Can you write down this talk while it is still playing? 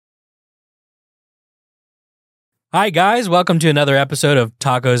Hi, guys. Welcome to another episode of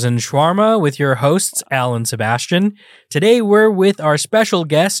Tacos and Shawarma with your hosts, Elle and Sebastian. Today, we're with our special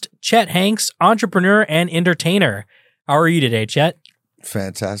guest, Chet Hanks, entrepreneur and entertainer. How are you today, Chet?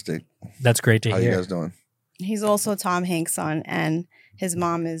 Fantastic. That's great to How hear. you guys doing? He's also Tom Hanks' son, and his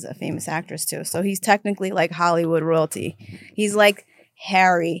mom is a famous actress, too. So he's technically like Hollywood royalty. He's like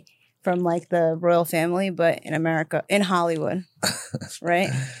Harry from like the royal family, but in America, in Hollywood, right?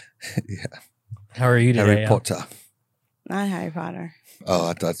 Yeah. How are you today? Harry Potter. Not Harry Potter. Oh,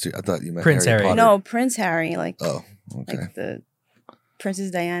 I thought you meant Prince Harry. Potter. No, Prince Harry, like Oh, okay. like the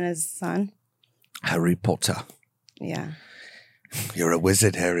Princess Diana's son. Harry Potter. Yeah. You're a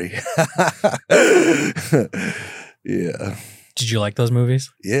wizard, Harry. Yeah. Did you like those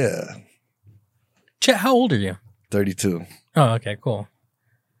movies? Yeah. Chet, how old are you? 32. Oh, okay, cool.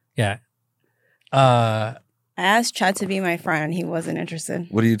 Yeah. I asked Chet to be my friend, and he wasn't interested.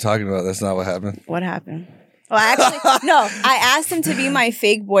 What are you talking about? That's not what happened. What happened? Well, actually, no. I asked him to be my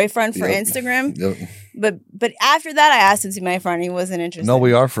fake boyfriend for Yep. Instagram, Yep. but after that, I asked him to be my friend. He wasn't interested. No,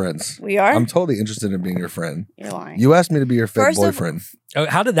 we are friends. We are? I'm totally interested in being your friend. You're lying. You asked me to be your fake First of- boyfriend. Oh,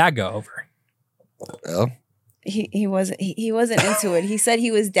 how did that go over? Oh, He wasn't into it. He said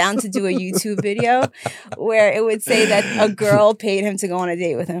he was down to do a YouTube video where it would say that a girl paid him to go on a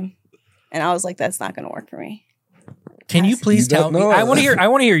date with him, and I was like, that's not going to work for me. Can you please You tell don't me? know. I want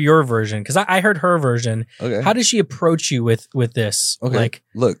to hear your version because I heard her version. okay. How did she approach you with this? Okay. Like,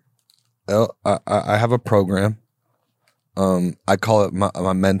 Look, I have a program. I call it my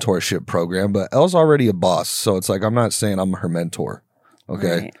mentorship program, but Elle's already a boss, so it's like I'm not saying I'm her mentor,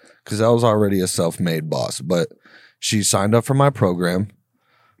 okay? Right. Because Elle's already a self-made boss, but she signed up for my program.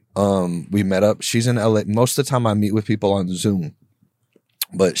 We met up. She's in LA. Most of the time, I meet with people on Zoom,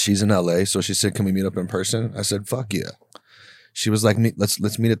 but she's in LA, so she said, "Can we meet up in person?" I said, "Fuck yeah." She was like,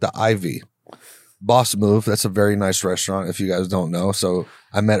 "Let's meet at the Ivy." Boss move. That's a very nice restaurant. If you guys don't know, so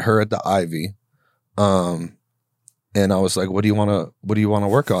I met her at the Ivy. And I was like, what do you want to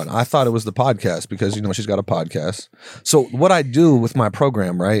work on? I thought it was the podcast because, you know, she's got a podcast. So what I do with my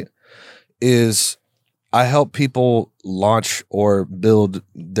program, right, is I help people launch or build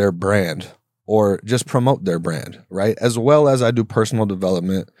their brand or just promote their brand, right? As well as I do personal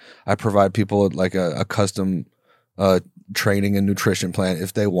development. I provide people like a custom training and nutrition plan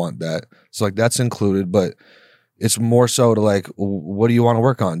if they want that. So like that's included, but it's more so to like, what do you want to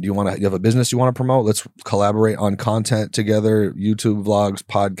work on? Do you have a business you want to promote? Let's collaborate on content together, YouTube vlogs,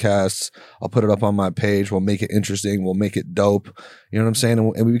 podcasts. I'll put it up on my page. We'll make it interesting. We'll make it dope. You know what I'm saying?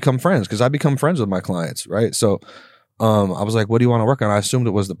 And we become friends because I become friends with my clients, right? So I was like, what do you want to work on? I assumed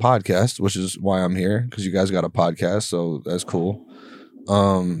it was the podcast, which is why I'm here because you guys got a podcast. So that's cool.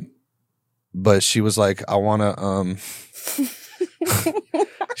 But she was like, I want to,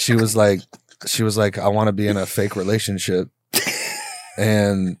 she was like, I want to be in a fake relationship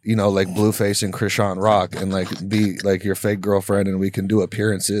and, you know, like Blueface and Krishan Rock and like be like your fake girlfriend and we can do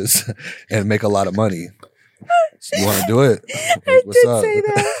appearances and make a lot of money. So you want to do it? I What's did up? say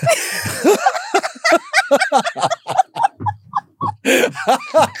that.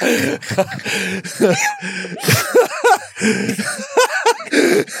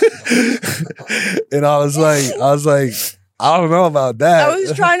 And I was like, I don't know about that. I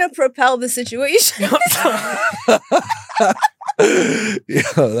was trying to propel the situation. Yeah,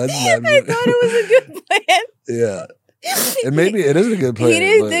 that's not I thought it was a good plan. Yeah. And maybe it is a good plan. He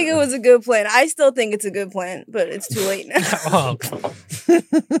didn't but- think it was a good plan. I still think it's a good plan, but it's too late now. oh,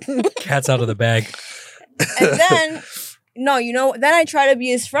 cat's out of the bag. And then, no, you know, then I try to be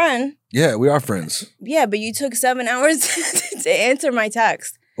his friend. Yeah, we are friends. Yeah, but you took 7 hours to answer my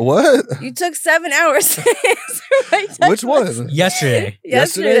text. What? You took 7 hours to answer my text. Which one? Yesterday.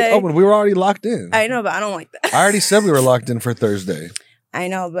 Yesterday. Oh, when we were already locked in. I know, but I don't like that. I already said we were locked in for Thursday. I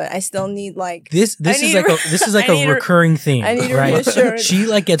know, but I still need like This I is need like a- a I need a- recurring theme, I need a right? reassurance. She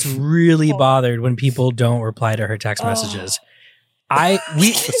like gets really bothered when people don't reply to her text messages.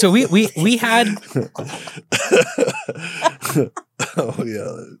 We had Oh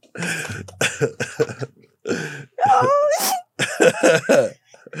yeah. Oh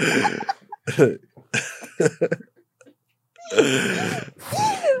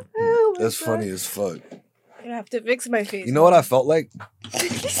my That's God. funny as fuck. I have to fix my face. You know what I felt like?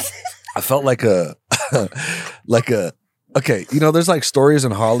 I felt like okay, you know, there's like stories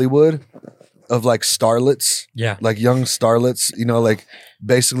in Hollywood of like starlets, yeah. like young starlets, you know, like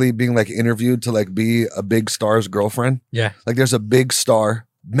basically being like interviewed to like be a big star's girlfriend. Yeah. Like there's a big star,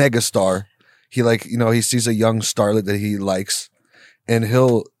 mega star. He like, you know, he sees a young starlet that he likes and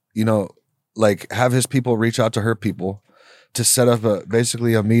he'll, you know, like have his people reach out to her people to set up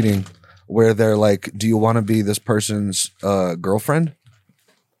basically a meeting where they're like, do you want to be this person's girlfriend?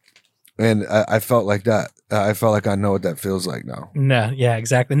 And I felt like that. I felt like I know what that feels like now. No, yeah,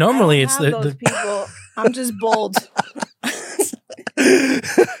 exactly. Normally, it's those people. I'm just bold. I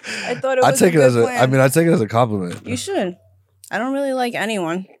thought it was take a it good as a. plan. I mean, I take it as a compliment. You should. I don't really like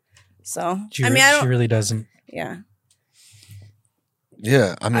anyone, so she, I mean, I don't. she really doesn't. Yeah.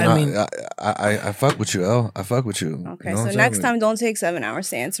 Yeah, I mean, I I fuck with you, Elle. I fuck with you. Okay, You know so what I'm next saying? time, don't take 7 hours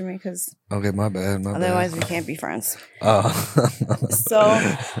to answer me, because Okay, my bad. otherwise we can't be friends. Oh. So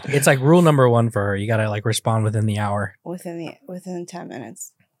It's like rule number 1 for her. You gotta like respond within the hour. within 10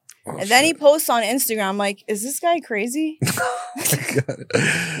 minutes. Oh, And then he shit. posts on Instagram, I'm like, is this guy crazy?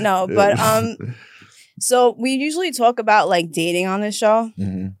 No, but so we usually talk about like dating on this show.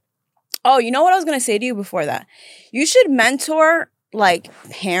 Mm-hmm. Oh, you know what I was gonna say to you before that? You should mentor like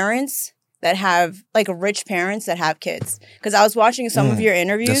parents that have like rich parents that have kids. Because I was watching some of your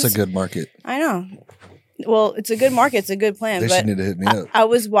interviews. That's a good market. I know. Well, it's a good market. It's a good plan. They but should need to hit me up.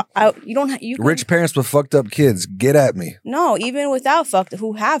 You don't. You Rich parents with fucked up kids, get at me. No, even without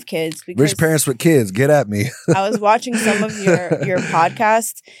who have kids. Because Rich parents with kids, get at me. I was watching some of your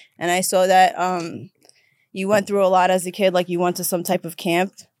podcast, and I saw that you went through a lot as a kid. Like you went to some type of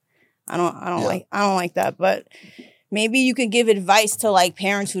camp. I don't like that. But maybe you could give advice to like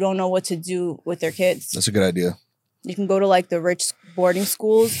parents who don't know what to do with their kids. That's a good idea. You can go to like the rich boarding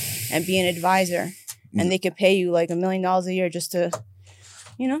schools and be an advisor, and they could pay you like $1 million a year just to,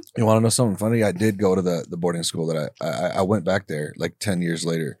 you know. You want to know something funny? I did go to the boarding school that I went back there like 10 years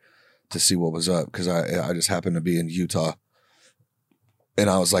later to see what was up because I just happened to be in Utah, and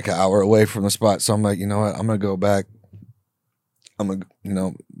I was like an hour away from the spot. So I'm like, you know what? I'm gonna go back. I'm gonna, you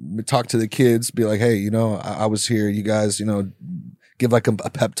know, talk to the kids, be like, hey, you know, I was here. You guys, you know, give like a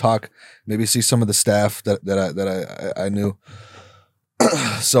pep talk. Maybe see some of the staff that I knew.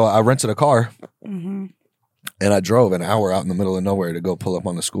 So I rented a car, and I drove an hour out in the middle of nowhere to go pull up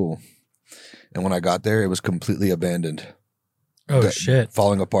on the school. And when I got there, it was completely abandoned. Oh shit!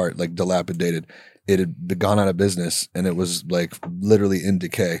 Falling apart, like dilapidated. It had gone out of business, and it was like literally in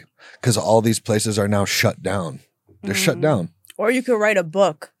decay because all these places are now shut down. They're shut down. Or you could write a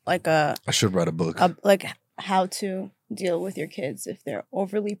book, like I should write a book. like how to deal with your kids if they're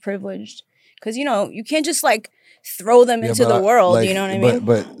overly privileged. Because, you know, you can't just like throw them into the world. Like, you know what I mean?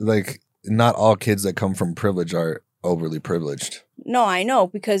 But like, not all kids that come from privilege are overly privileged. No, I know,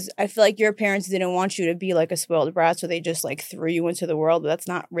 because I feel like your parents didn't want you to be like a spoiled brat, so they just like threw you into the world. But that's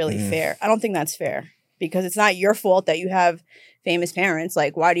not really fair. I don't think that's fair, because it's not your fault that you have famous parents.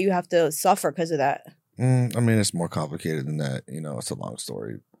 Like, why do you have to suffer because of that? I mean, it's more complicated than that. You know, it's a long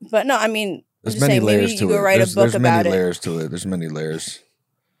story. But no, I mean, There's many layers to it. You could write a book there's about many it. layers to it. There's many layers.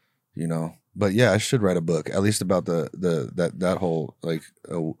 You know, but yeah, I should write a book at least about that whole like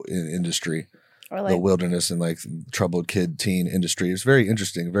industry, Or like, the wilderness and like troubled kid teen industry. It's very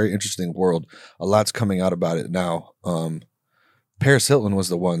interesting world. A lot's coming out about it now. Paris Hilton was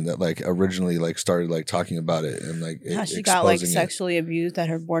the one that like originally like started like talking about it and like how she got like sexually abused at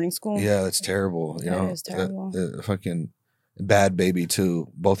her boarding school. Yeah, that's terrible. You know, is terrible. The fucking Bad Baby too.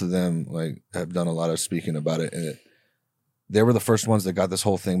 Both of them like have done a lot of speaking about it, and they were the first ones that got this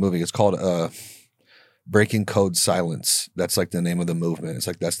whole thing moving. It's called Breaking Code Silence. That's like the name of the movement. It's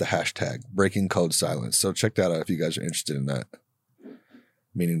like that's the hashtag Breaking Code Silence. So check that out if you guys are interested in that.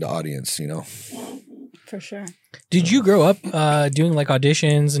 Meaning the audience, you know. For sure. Did you grow up doing like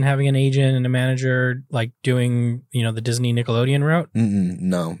auditions and having an agent and a manager, like doing, you know, the Disney Nickelodeon route?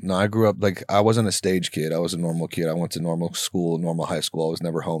 No. I grew up like I wasn't a stage kid. I was a normal kid. I went to normal school, normal high school. I was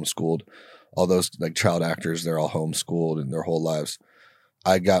never homeschooled. All those like child actors, they're all homeschooled in their whole lives.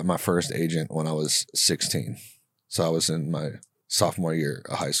 I got my first agent when I was 16. So I was in my sophomore year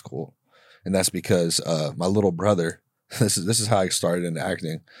of high school. And that's because my little brother, this is how I started in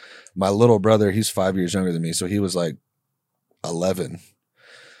acting. My little brother, he's 5 years younger than me, so he was like 11.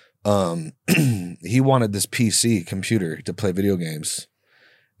 He wanted this PC computer to play video games,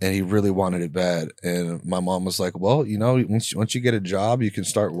 and he really wanted it bad. And my mom was like, well, you know, once you get a job, you can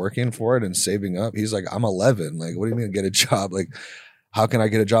start working for it and saving up. He's like, I'm 11. Like, what do you mean get a job? Like, how can I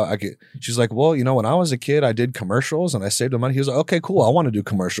get a job? She's like, well, you know, when I was a kid, I did commercials and I saved the money. He was like, okay, cool. I want to do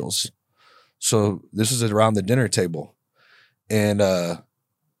commercials. So this is around the dinner table. And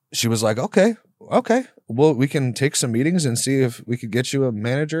she was like, okay. Well, we can take some meetings and see if we could get you a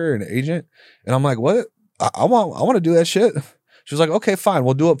manager or an agent. And I'm like, what? I want to do that shit. She was like, okay, fine.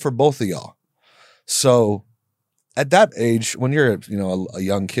 We'll do it for both of y'all. So at that age, when you're, you know, a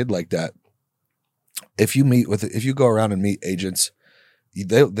young kid like that, if you go around and meet agents,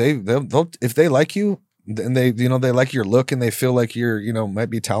 they'll if they like you, and they they like your look and they feel like you're might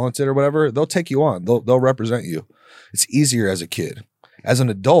be talented or whatever, they'll take you on. They'll represent you. It's easier as a kid. As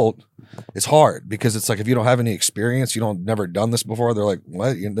an adult, it's hard because it's like if you don't have any experience, never done this before, they're like,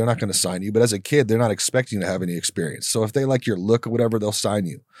 what? They're not going to sign you. But as a kid, they're not expecting you to have any experience. So if they like your look or whatever, they'll sign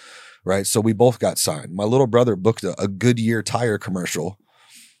you, right? So we both got signed. My little brother booked a Goodyear tire commercial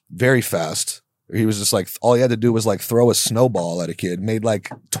very fast. He was just like, all he had to do was like throw a snowball at a kid, made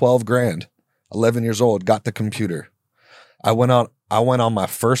like 12 grand, 11 years old, got the computer. I went on my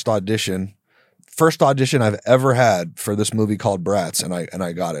first audition I've ever had for this movie called Bratz, and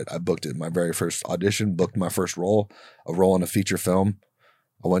I got it. I booked it. My very first audition, booked my first role, a role in a feature film.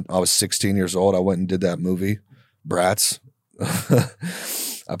 I was 16 years old. I went and did that movie, Bratz.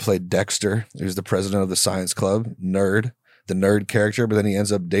 I played Dexter. He was the president of the science club, the nerd character, but then he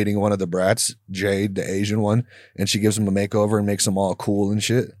ends up dating one of the brats, Jade, the Asian one, and she gives him a makeover and makes him all cool and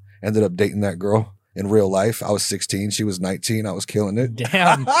shit. Ended up dating that girl. In real life, I was 16. She was 19. I was killing it.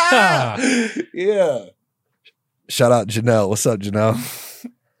 Damn. Yeah. Shout out Janelle. What's up, Janelle?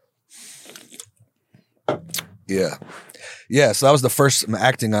 Yeah. Yeah. So that was the first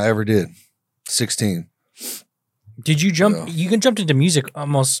acting I ever did. 16. Did you jump? Yeah. You jumped into music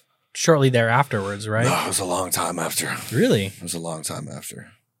almost shortly there afterwards, right? No, it was a long time after. Really? It was a long time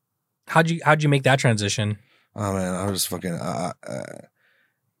after. How'd you make that transition? Oh man, I was fucking.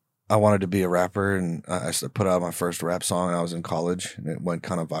 I wanted to be a rapper, and I put out my first rap song when I was in college, and it went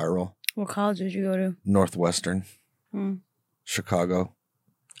kind of viral. What college did you go to? Northwestern, Chicago.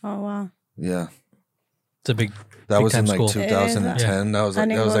 Oh wow. Yeah, It's a big. that was in time like school. 2010. That was I like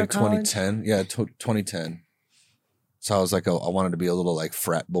didn't go to 2010. Yeah, 2010. So I was like, I wanted to be a little like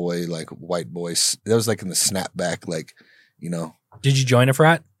frat boy, like white boy. That was like in the snapback, like Did you join a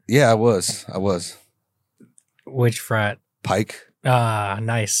frat? Yeah, I was. Which frat? Pike. Ah,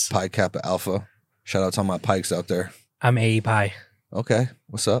 nice. Pi Kappa Alpha. Shout out to all my Pikes out there. I'm AE Pi. Okay.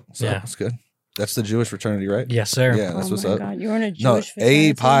 What's up? Yeah. That's good. That's the Jewish fraternity, right? Yes, sir. Yeah, that's what's up. God. You were in a No, Jewish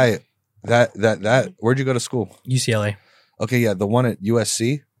AE fraternity? Pi, that, where'd you go to school? UCLA. Okay, yeah, the one at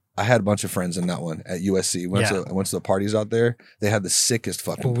USC. I had a bunch of friends in that one at USC. I went to the parties out there. They had the sickest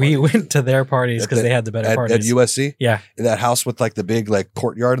fucking We parties. went to their parties because they had the better At parties. USC? Yeah. That house with like the big like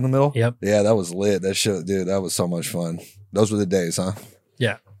courtyard in the middle? Yep. Yeah, that was lit. That shit, dude, that was so much fun. Those were the days, huh?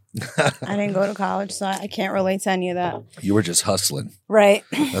 Yeah. I didn't go to college, so I can't relate to any of that. You were just hustling. Right.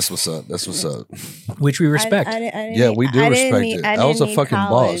 That's what's up. That's what's up. Which we respect. I didn't Yeah, we do I didn't respect need- it. I That was didn't a need fucking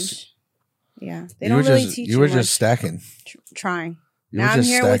college. boss. Yeah. They You don't were really just teach you were much. just stacking. Trying. You Now were I'm just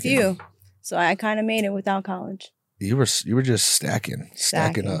here with stacking. you. So I kind of made it without college. You were just stacking up. That's what's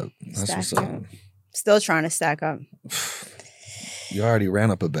Stacking up. up. Still trying to stack up. You already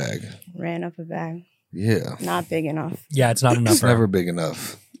ran up a bag. Ran up a bag. Yeah. Not big enough. Yeah, it's not enough. It's for her. never big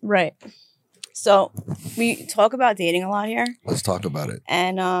enough. Right. So we talk about dating a lot here. Let's talk about it.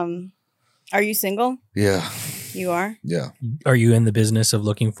 And are you single? Yeah. You are? Yeah. Are you in the business of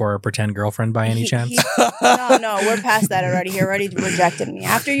looking for a pretend girlfriend by any chance? No, we're past that already. He already rejected me.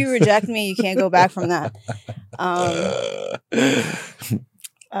 After you reject me, you can't go back from that.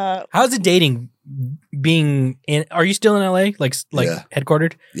 How's it dating? Being in? Are you still in LA? Like Yeah.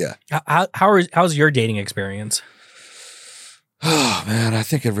 headquartered? Yeah. How's your dating experience? Oh man, I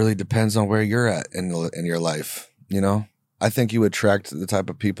think it really depends on where you're at in your life. I think you attract the type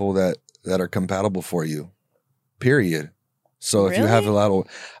of people that are compatible for you. Period. So if you have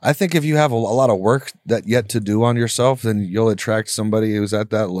I think if you have a lot of work that yet to do on yourself, then you'll attract somebody who's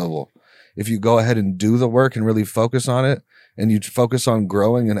at that level. If you go ahead and do the work and really focus on it, and you focus on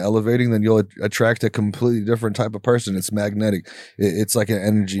growing and elevating, then you'll attract a completely different type of person. It's magnetic. It's like an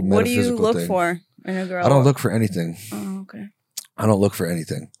energy what do metaphysical you look thing. for in a girl? I don't look for anything. Oh, okay. I don't look for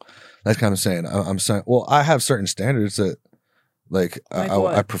anything. That's kind of saying. I'm saying. Well, I have certain standards that, like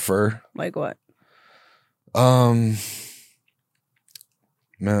what? I prefer. Like what? Man,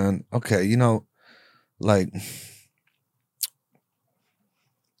 okay, like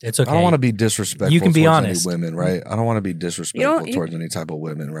It's okay. I don't want to be disrespectful. You can be towards honest. any women, right? I don't want to be disrespectful towards any type of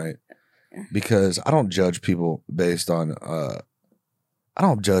women, right? Because I don't judge people based on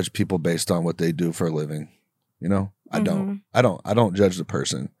what they do for a living. I don't judge the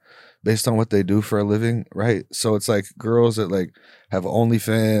person based on what they do for a living, right? So it's like girls that like have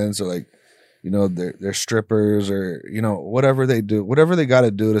OnlyFans or like, they're strippers or, whatever they do, whatever they got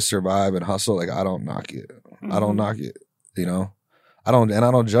to do to survive and hustle. Like, I don't knock it. I don't knock it, I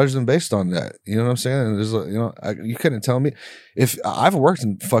don't judge them based on that. You know what I'm saying? And there's, you couldn't tell me if I've worked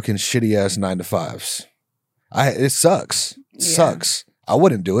in fucking shitty ass 9-to-5s. It sucks. Sucks. I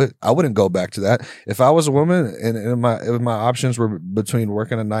wouldn't do it. I wouldn't go back to that. If I was a woman and my options were between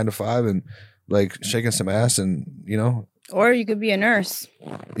working a 9-to-5 and like shaking some ass and, you know. Or you could be a nurse.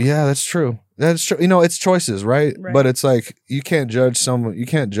 Yeah, that's true. That's true. You know, it's choices, right? But it's like you can't judge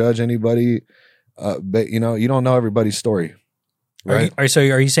anybody. But you know, you don't know everybody's story. Right. Are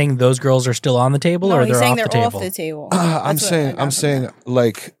you saying those girls are still on the table, No, or he's they're saying off the they're table? off the table. I'm saying,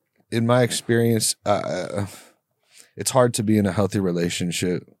 like in my experience, it's hard to be in a healthy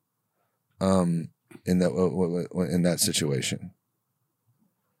relationship, in that situation.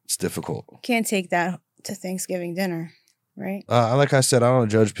 It's difficult. Can't take that to Thanksgiving dinner, right? Like I said, I don't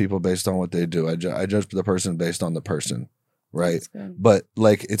judge people based on what they do. I judge the person based on the person, right? But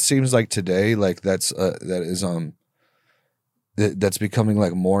like it seems like today, like that's becoming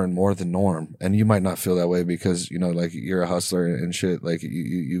like more and more the norm, and you might not feel that way because you know, like you're a hustler and shit. Like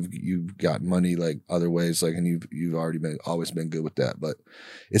you've got money like other ways, like, and you've already always been good with that. But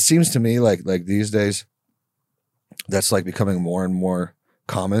it seems to me like these days, that's like becoming more and more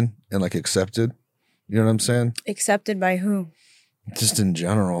common and like accepted. You know what I'm saying? Accepted by who? Just in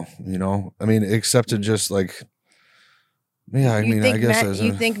general, you know. I mean, accepted just like. Yeah, I mean, I guess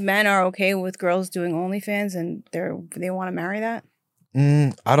you think men are okay with girls doing OnlyFans and they want to marry that?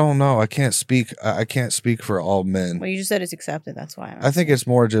 I don't know. I can't speak. I can't speak for all men. Well, you just said it's accepted. That's why. I think it's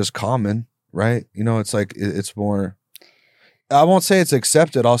more just common, right? You know, it's like it's more. I won't say it's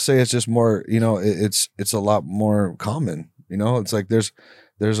accepted. I'll say it's just more. You know, it's a lot more common. You know, it's like there's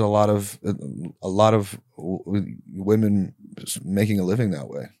a lot of women making a living that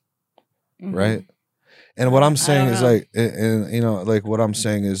way, right? And what I'm saying is like, and you know, like what I'm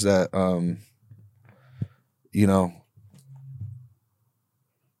saying is that, you know,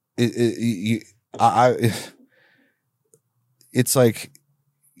 it's like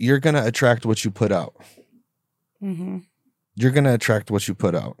you're gonna attract what you put out. Mm-hmm. You're gonna attract what you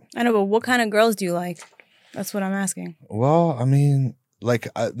put out. I know, but what kind of girls do you like? That's what I'm asking. Well, I mean, like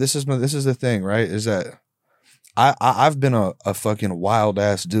this is the thing, right? Is that. I've been a fucking wild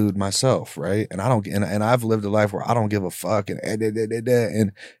ass dude myself, right? And and I've lived a life where I don't give a fuck and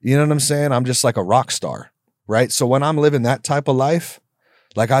you know what I'm saying? I'm just like a rock star, right? So when I'm living that type of life,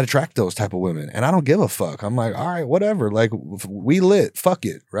 like I attract those type of women and I don't give a fuck. I'm like, all right, whatever. Like we lit, fuck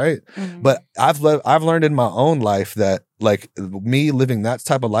it, right? Mm-hmm. But I've learned in my own life that like me living that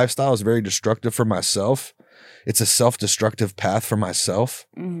type of lifestyle is very destructive for myself. It's a self-destructive path for myself,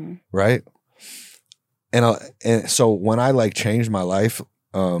 right? And so when I like changed my life,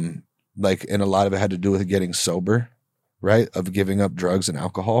 like, and a lot of it had to do with getting sober, right? Of giving up drugs and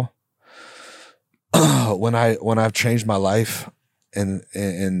alcohol. When I've changed my life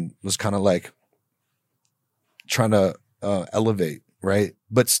and was kind of like trying to elevate, right?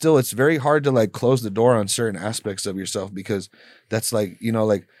 But still, it's very hard to like close the door on certain aspects of yourself because that's like, you know,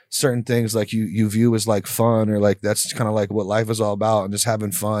 like certain things like you view as like fun or like that's kind of like what life is all about and just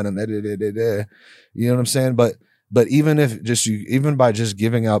having fun and you know what I'm saying? But even by just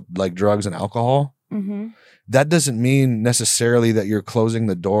giving up like drugs and alcohol, that doesn't mean necessarily that you're closing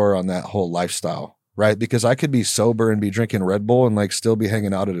the door on that whole lifestyle, right? Because I could be sober and be drinking Red Bull and like still be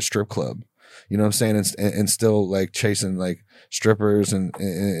hanging out at a strip club, you know what I'm saying? And still like chasing like strippers and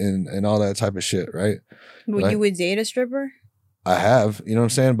all that type of shit, right? Well, you would date a stripper? I have, you know what I'm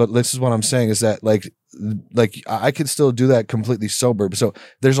saying? But this is what I'm saying is that like I could still do that completely sober. So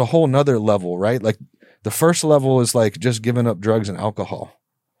there's a whole nother level, right? Like the first level is like just giving up drugs and alcohol,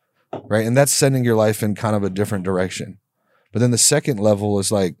 right? And that's sending your life in kind of a different direction. But then the second level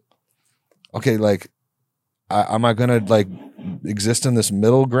is like, okay, like, am I going to like exist in this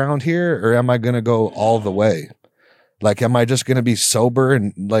middle ground here or am I going to go all the way? Like, am I just going to be sober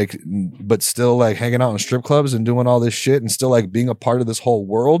and like, but still like hanging out in strip clubs and doing all this shit and still like being a part of this whole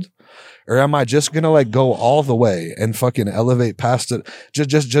world? Or am I just going to like go all the way and fucking elevate past it?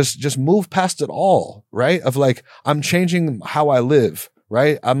 Just move past it all, right? Of like, I'm changing how I live,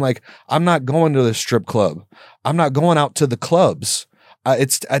 right? I'm like, I'm not going to the strip club. I'm not going out to the clubs.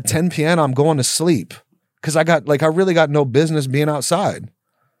 It's at 10 p.m. I'm going to sleep because I really got no business being outside.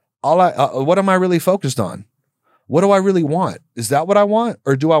 What am I really focused on? What do I really want? Is that what I want?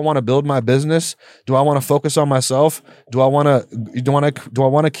 Or do I want to build my business? Do I want to focus on myself? Do I want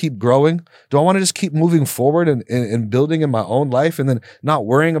to keep growing? Do I want to just keep moving forward and building in my own life and then not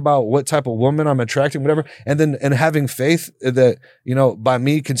worrying about what type of woman I'm attracting, whatever, and having faith that, you know, by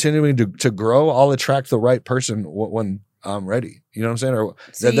me continuing to grow, I'll attract the right person when I'm ready. You know what I'm saying? Or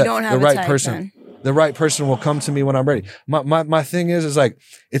so you don't have the right type, person. Then. The right person will come to me when I'm ready. My thing is like,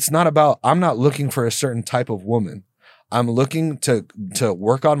 it's not about, I'm not looking for a certain type of woman. I'm looking to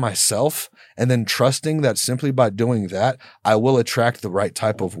work on myself and then trusting that simply by doing that, I will attract the right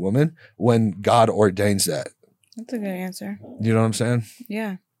type of woman when God ordains that. That's a good answer. You know what I'm saying?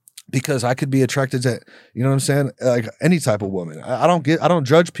 Yeah. because I could be attracted to, you know what I'm saying? Like any type of woman. I don't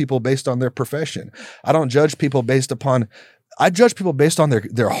judge people based on their profession. I don't judge people I judge people based on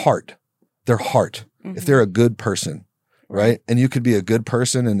their heart, if they're a good person, right? And you could be a good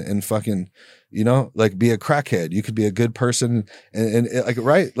person and fucking, you know, like be a crackhead. You could be a good person and like,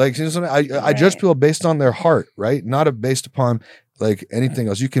 right? Like, you know what I mean? I judge people based on their heart, right? Not based upon like anything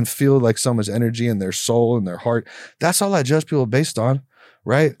else. You can feel like someone's energy and their soul and their heart. That's all I judge people based on,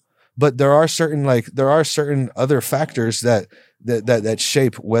 right? But there are certain other factors that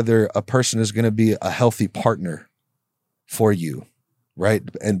shape whether a person is going to be a healthy partner for you, right?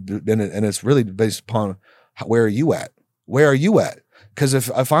 And it's really based upon where are you at? Where are you at? Because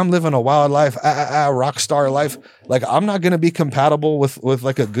if I'm living a wild life, rock star life, like I'm not gonna be compatible with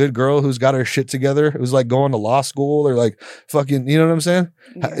like a good girl who's got her shit together, who's like going to law school or like fucking, you know what I'm saying?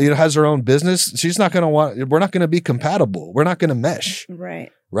 Yeah. You know, has her own business. She's not gonna we're not gonna be compatible. We're not gonna mesh.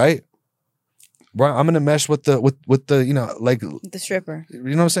 Right. Right. I'm gonna mesh with the you know, like the stripper. You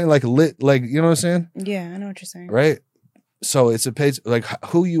know what I'm saying? Like lit, like, you know what I'm saying? Yeah, I know what you're saying. Right. So it's a page, like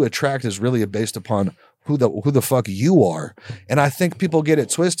who you attract is really based upon who the fuck you are. And I think people get it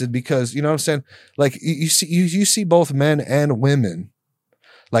twisted because, you know what I'm saying? Like you see both men and women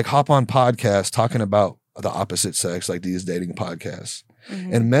like hop on podcasts talking about the opposite sex, like these dating podcasts.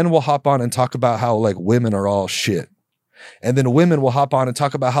 Mm-hmm. And men will hop on and talk about how like women are all shit. And then women will hop on and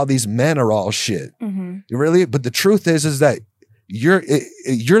talk about how these men are all shit. Mm-hmm. Really? But the truth is that you're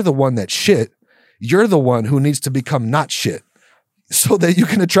the one that's shit. You're the one who needs to become not shit so that you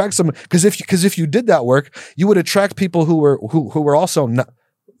can attract someone. Because if you did that work, you would attract people who were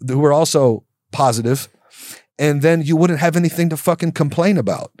also positive, and then you wouldn't have anything to fucking complain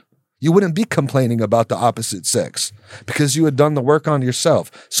about. You wouldn't be complaining about the opposite sex because you had done the work on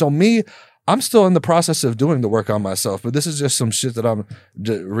yourself. So I'm still in the process of doing the work on myself, but this is just some shit that I'm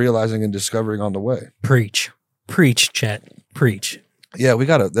realizing and discovering on the way. Preach, Chet, preach. Yeah, we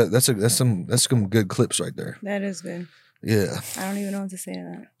gotta. That's some good clips right there. That is good. Yeah, I don't even know what to say to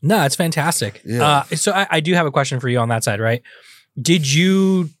that. No, it's fantastic. Yeah. So I do have a question for you on that side, right? Did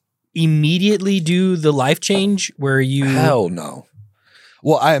you immediately do the life change where you? Hell no.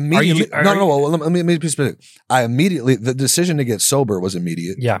 Well, I immediately let me be specific. The decision to get sober was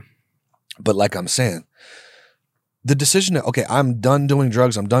immediate. Yeah, but like I'm saying, the decision that, okay, I'm done doing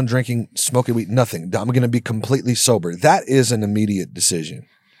drugs, I'm done drinking, smoking weed, nothing. I'm going to be completely sober. That is an immediate decision.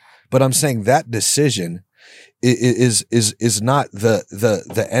 But I'm saying that decision is not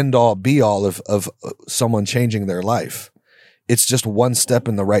the end all be all of someone changing their life. It's just one step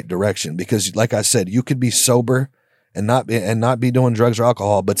in the right direction because, like I said, you could be sober and not be doing drugs or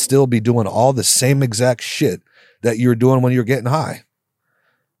alcohol, but still be doing all the same exact shit that you're doing when you're getting high.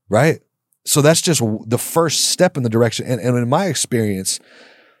 Right? So that's just the first step in the direction. And in my experience,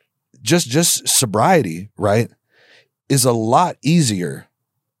 just sobriety, right, is a lot easier.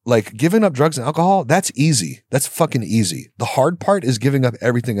 Like giving up drugs and alcohol, that's easy. That's fucking easy. The hard part is giving up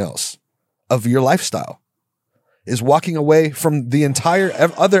everything else of your lifestyle, is walking away from the entire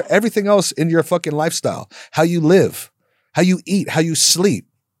everything else in your fucking lifestyle. How you live, how you eat, how you sleep.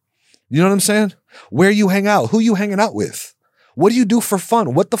 You know what I'm saying? Where you hang out, who you hanging out with. What do you do for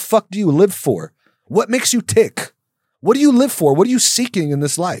fun? What the fuck do you live for? What makes you tick? What do you live for? What are you seeking in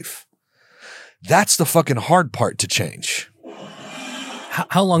this life? That's the fucking hard part to change.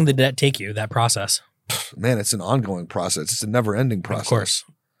 How long did that take you, that process? Man, it's an ongoing process. It's a never-ending process. Of course.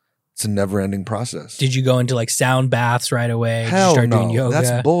 It's a never-ending process. Did you go into like sound baths right away? Hell Did you start no. doing yoga?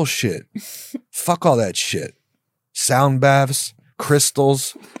 That's bullshit. Fuck all that shit. Sound baths,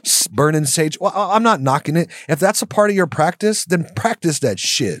 crystals, burning sage. Well, I'm not knocking it. If that's a part of your practice, then practice that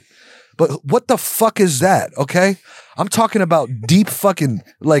shit. But what the fuck is that? Okay. I'm talking about deep fucking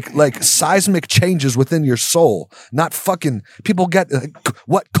like seismic changes within your soul. Not fucking people get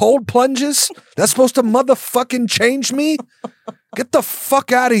what, cold plunges? That's supposed to motherfucking change me? Get the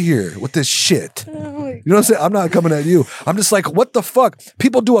fuck out of here with this shit. You know what I'm saying? I'm not coming at you. I'm just like, what the fuck?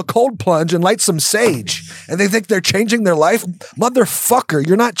 People do a cold plunge and light some sage and they think they're changing their life. Motherfucker,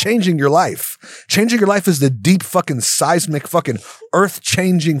 you're not changing your life. Changing your life is the deep fucking seismic fucking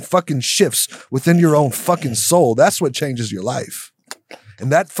earth-changing fucking shifts within your own fucking soul. That's what changes your life.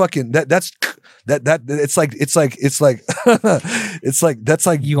 And that fucking that's it's like the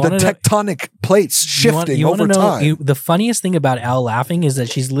tectonic plates shifting over time. The funniest thing about Elle laughing is that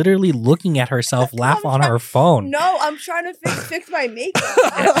she's literally looking at herself laugh on her phone. No, I'm trying to fix my makeup.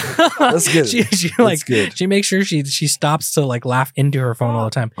 That's good. She makes sure she stops to like laugh into her phone all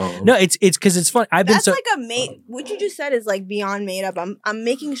the time. Oh. No, it's because it's fun. That's like a mate. What you just said is like beyond made up. I'm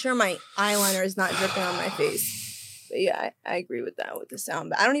making sure my eyeliner is not dripping on my face. But yeah, I agree with that with the sound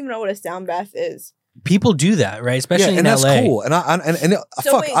bath. I don't even know what a sound bath is. People do that, right? Especially in that's LA. cool. And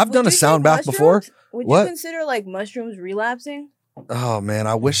So wait, I've would done a you sound take bath before. mushrooms? Would What? you consider like mushrooms relapsing? Oh man,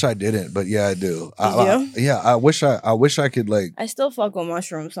 I wish I didn't, but yeah, I do. You? I wish I could like. I still fuck with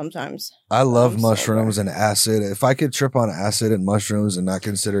mushrooms sometimes. I love I'm mushrooms sober. and acid. If I could trip on acid and mushrooms and not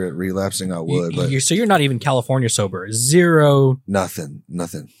consider it relapsing, I would. But So you're not even California sober. Zero. nothing.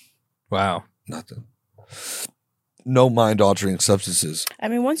 Wow. Nothing. No mind altering substances. I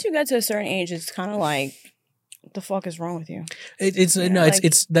mean, once you get to a certain age, it's kind of like, what the fuck is wrong with you? It's Yeah, no, like-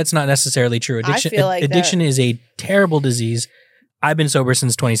 it's that's not necessarily true. Addiction, feel like addiction is a terrible disease. I've been sober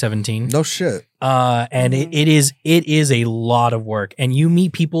since 2017. No shit. And it is a lot of work. And you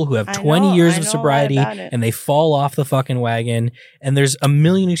meet people who have 20 years of sobriety and they fall off the fucking wagon. And there's a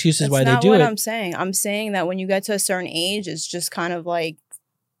million excuses why they do it. That's not what I'm saying. I'm saying that when you get to a certain age, it's just kind of like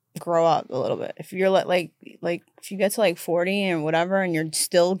grow up a little bit. If you're like if you get to like 40 and whatever, and you're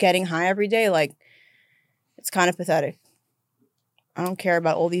still getting high every day, like it's kind of pathetic. I don't care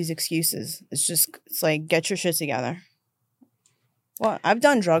about all these excuses. It's like get your shit together. Well, I've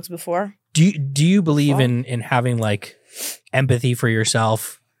done drugs before. Do you believe in having like empathy for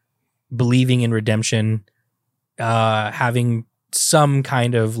yourself, believing in redemption, having some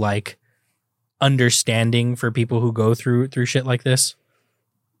kind of like understanding for people who go through shit like this?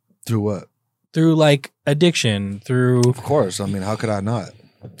 Through what? Through like addiction, through... Of course. I mean, how could I not?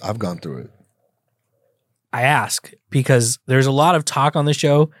 I've gone through it. I ask because there's a lot of talk on the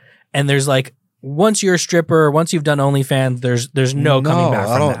show, and there's like, once you're a stripper, once you've done OnlyFans, there's no coming back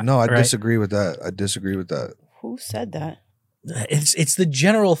from that. No, I right? disagree with that. Who said that? It's the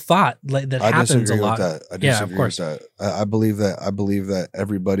general thought that happens a lot. I disagree with that. I believe that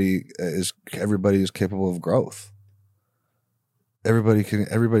everybody is capable of growth.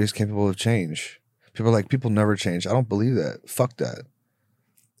 Everybody's capable of change. People are like, people never change. I don't believe that. Fuck that.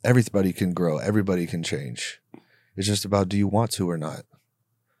 Everybody can grow. Everybody can change. It's just about, do you want to or not?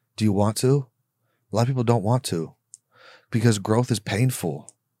 Do you want to? A lot of people don't want to because growth is painful.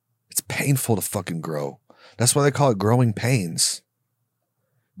 It's painful to fucking grow. That's why they call it growing pains.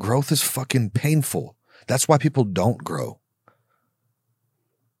 Growth is fucking painful. That's why people don't grow.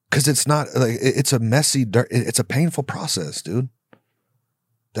 Because it's not like, it's a messy, it's a painful process, dude.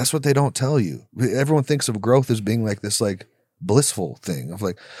 That's what they don't tell you. Everyone thinks of growth as being like this, like, blissful thing of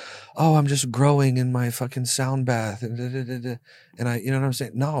like, oh, I'm just growing in my fucking sound bath and I, you know what I'm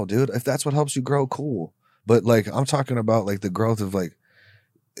saying? No, dude, if that's what helps you grow, cool. But like, I'm talking about like the growth of like,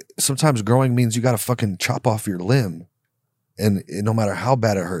 sometimes growing means you got to fucking chop off your limb and no matter how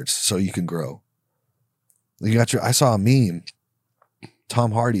bad it hurts so you can grow. I saw a meme.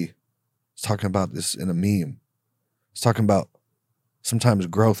 Tom Hardy was talking about this in a meme. He's talking about sometimes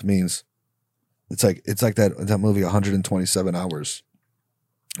growth means it's like that movie 127 Hours.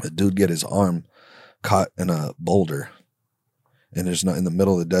 A dude get his arm caught in a boulder and there's not in the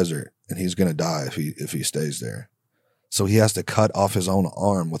middle of the desert and he's gonna die if he stays there. So he has to cut off his own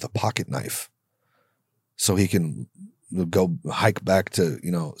arm with a pocket knife so he can go hike back to,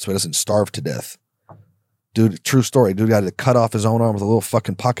 so he doesn't starve to death. Dude, true story. Dude got to cut off his own arm with a little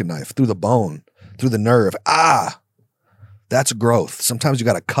fucking pocket knife through the bone, through the nerve. That's growth. Sometimes you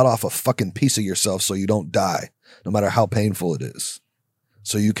got to cut off a fucking piece of yourself so you don't die, no matter how painful it is,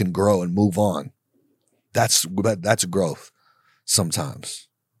 so you can grow and move on. That's growth sometimes.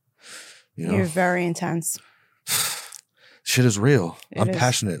 You're very intense. Shit is real. I'm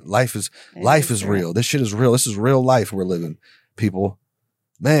passionate. Life is real. This shit is real. This is real life we're living, people.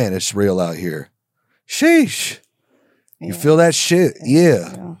 Man, it's real out here. Sheesh. You feel that shit?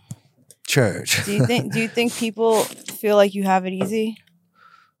 Yeah. Church. Do you think people feel like you have it easy?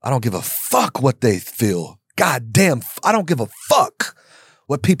 I don't give a fuck what they feel. God damn, I don't give a fuck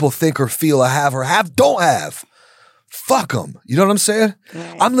what people think or feel I have or don't have. Fuck them. You know what I'm saying?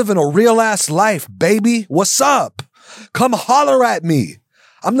 Right. I'm living a real ass life, baby. What's up? Come holler at me.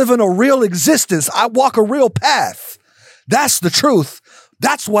 I'm living a real existence. I walk a real path. That's the truth.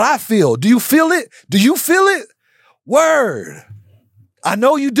 That's what I feel. Do you feel it? Do you feel it? Word. I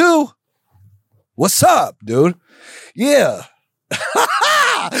know you do. What's up, dude? Yeah.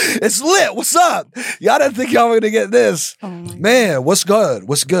 It's lit. What's up? Y'all didn't think y'all were going to get this. Oh my Man, what's good?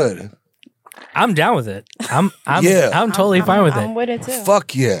 What's good? I'm down with it. I'm Yeah. totally fine with I'm it. with it too.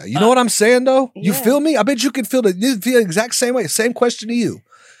 Fuck yeah. You know what I'm saying, though? You Yeah. feel me? I bet you can feel the exact same way. Same question to you.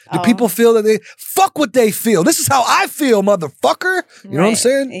 Do Oh. people feel that fuck what they feel? This is how I feel, motherfucker. You know what I'm Right.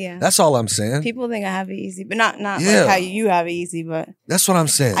 saying? Yeah. That's all I'm saying. People think I have it easy, but not Yeah. like how you have it easy. But That's what I'm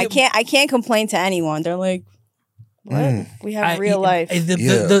saying. I can't complain to anyone. They're like, What? We have real life.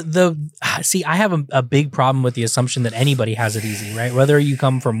 See, I have a big problem with the assumption that anybody has it easy, right? Whether you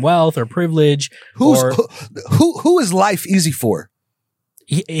come from wealth or privilege. Who is life easy for?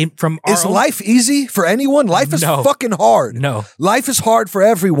 Is life easy for anyone? Life is fucking hard. No. Life is hard for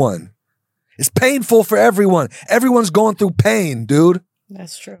everyone. It's painful for everyone. Everyone's going through pain, dude.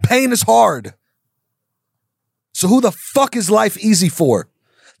 That's true. Pain is hard. So who the fuck is life easy for?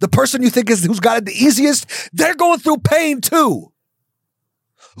 The person you think who's got it the easiest, they're going through pain too.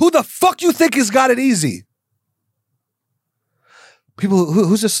 Who the fuck you think has got it easy? People,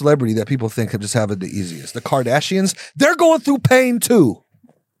 who's a celebrity that people think just have it the easiest? The Kardashians, they're going through pain too.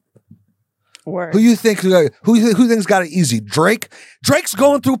 Word. Who you think who thinks got it easy? Drake? Drake's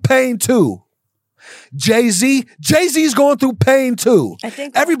going through pain too. Jay-Z's going through pain too. I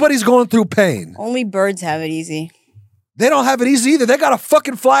think everybody's going through pain. Only birds have it easy. They don't have it easy either. They gotta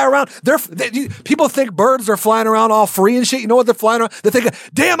fucking fly around. People think birds are flying around all free and shit. You know what they're flying around? They're thinking,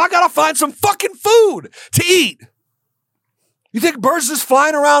 damn, I gotta find some fucking food to eat. You think birds just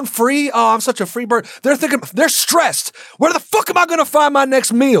flying around free? Oh, I'm such a free bird. They're thinking, they're stressed. Where the fuck am I gonna find my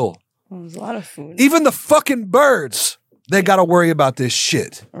next meal? Well, there's a lot of food. Even the fucking birds, they gotta worry about this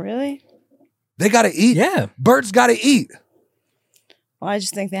shit. Really? They gotta eat. Yeah. Birds gotta eat. Well, I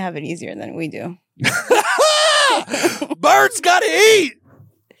just think they have it easier than we do. Birds gotta eat.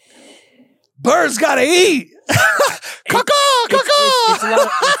 Birds gotta eat.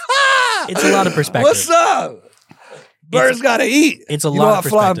 It's a lot of perspective. What's up? Birds gotta eat. It's a lot of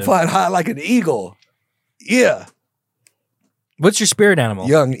perspective. I'm flying high like an eagle. Yeah. What's your spirit animal?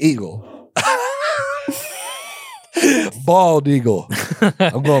 Young eagle. Bald eagle.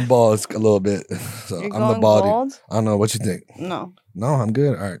 I'm going bald a little bit. So You're I'm the bald. I don't know what you think. No, I'm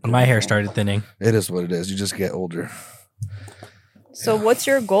good. All right. Cool. My hair started thinning. It is what it is. You just get older. So what's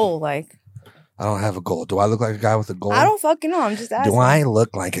your goal like? I don't have a goal. Do I look like a guy with a goal? I don't fucking know. I'm just asking. Do I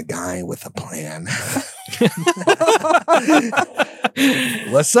look like a guy with a plan?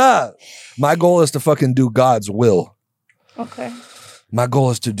 What's up? My goal is to fucking do God's will. Okay. My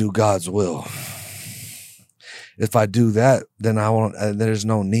goal is to do God's will. If I do that, then I won't. There's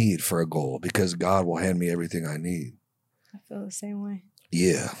no need for a goal because God will hand me everything I need. I feel the same way.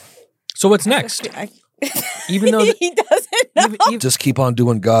 Yeah. So what's next? Even though he doesn't know. Just keep on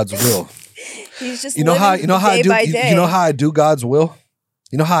doing God's will. He's just you know how I do. Day. You know how I do God's will.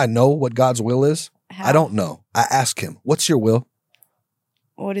 You know how I know what God's will is. How? I don't know. I ask Him, "What's your will?"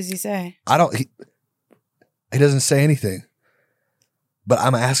 What does He say? I don't. He doesn't say anything. But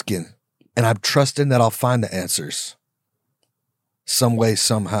I'm asking, and I'm trusting that I'll find the answers. Some way,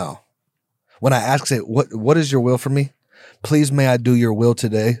 somehow. When I ask, say, "What is your will for me? Please, may I do your will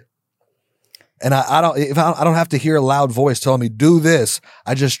today?" And I don't have to hear a loud voice telling me, "Do this."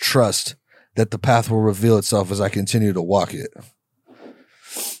 I just trust that the path will reveal itself as I continue to walk it.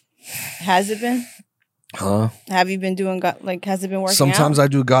 Has it been? Huh? Have you been doing has it been working Sometimes out? I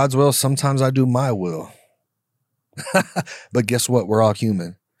do God's will. Sometimes I do my will. But guess what? We're all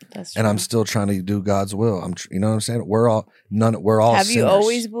human. That's true. And I'm still trying to do God's will. You know what I'm saying? We're all Have sinners. you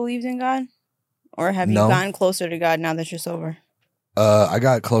always believed in God? Or have you gotten closer to God now that you're sober? I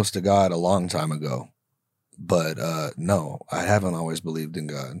got close to God a long time ago. But no, I haven't always believed in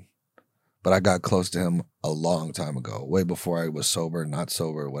God. But I got close to Him a long time ago, way before I was sober, not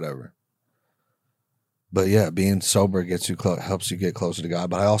sober, whatever. But yeah, being sober gets you helps you get closer to God.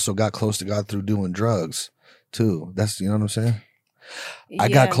 But I also got close to God through doing drugs too. You know what I'm saying? Yeah. I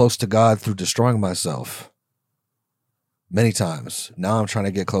got close to God through destroying myself many times. Now I'm trying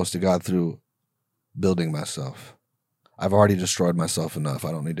to get close to God through building myself. I've already destroyed myself enough.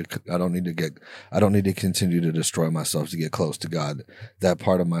 I don't need to continue to destroy myself to get close to God. That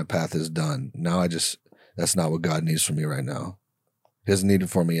part of my path is done. Now that's not what God needs from me right now. He doesn't need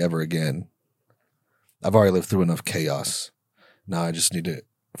it for me ever again. I've already lived through enough chaos. Now I just need to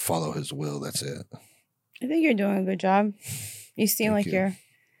follow His will. That's it. I think you're doing a good job. You seem like you're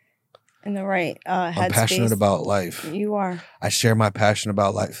in the right headspace. I'm passionate about life. You are. I share my passion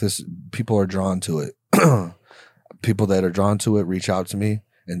about life. People are drawn to it. People that are drawn to it reach out to me,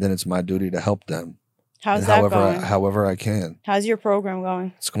 and then it's my duty to help them. How's that going? However I can. How's your program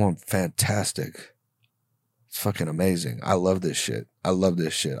going? It's going fantastic. It's fucking amazing. I love this shit. I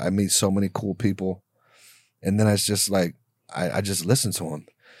meet so many cool people, and then it's just like I just listen to them,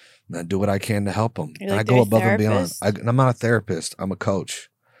 and I do what I can to help them. And I go above and beyond. I'm not a therapist. I'm a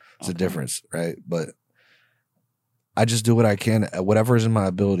coach. It's a difference, right? But I just do what I can, whatever is in my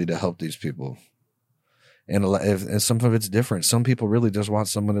ability to help these people. And some of it's different. Some people really just want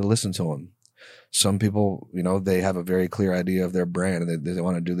someone to listen to them. Some people, you know, they have a very clear idea of their brand and they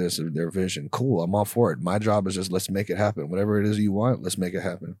want to do this, their vision. Cool. I'm all for it. My job is just, let's make it happen. Whatever it is you want, let's make it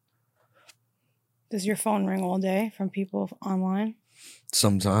happen. Does your phone ring all day from people online?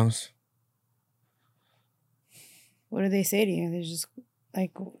 Sometimes. What do they say to you? They're just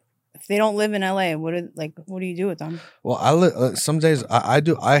like, if they don't live in LA, what do you do with them? Well, some days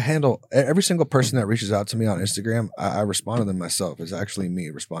I handle every single person that reaches out to me on Instagram. I respond to them myself. It's actually me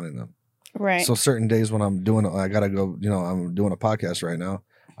responding to them. Right. So certain days when I gotta go, you know, I'm doing a podcast right now.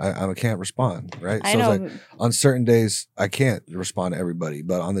 I can't respond, right? I So know. it's like on certain days I can't respond to everybody,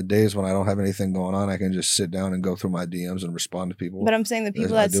 but on the days when I don't have anything going on, I can just sit down and go through my DMs and respond to people. But I'm saying the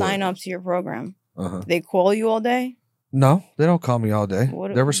people that sign up to your program, they call you all day? No, they don't call me all day.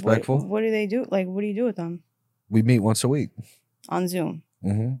 They're respectful. What do they do? Like, what do you do with them? We meet once a week. On Zoom?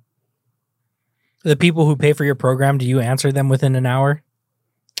 Mm-hmm. The people who pay for your program, do you answer them within an hour?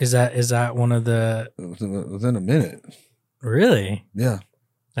 Is that one of the... Within a minute. Really? Yeah.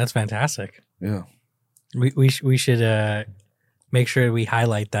 That's fantastic. Yeah. We should make sure we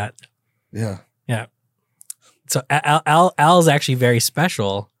highlight that. Yeah. Yeah. So Al's actually very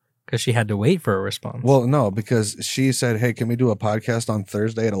special because she had to wait for a response. Well, no, because she said, hey, can we do a podcast on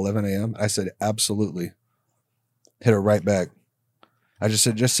Thursday at 11 a.m.? I said, absolutely. Hit her right back. I just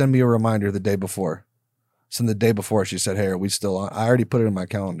said, just send me a reminder the day before. So the day before, she said, hey, are we still on? I already put it in my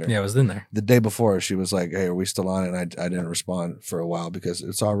calendar. Yeah, it was in there. The day before, she was like, hey, are we still on? And I didn't respond for a while because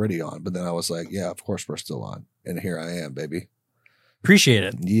it's already on. But then I was like, yeah, of course we're still on. And here I am, baby. Appreciate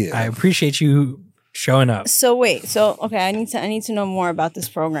it. Yeah. I appreciate you showing up. So wait, okay, I need to know more about this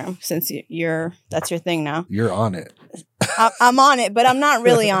program since that's your thing now. You're on it. I'm on it, but I'm not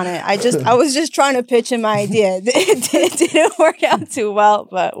really on it. I was just trying to pitch in my idea. It didn't work out too well,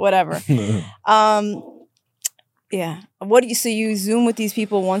 but whatever. Yeah. So you Zoom with these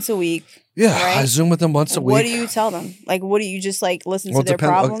people once a week? Yeah, right? I Zoom with them once a week. What do you tell them? Like, what do you just like listen to their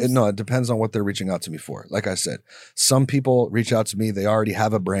problems? No, it depends on what they're reaching out to me for. Like I said, some people reach out to me. They already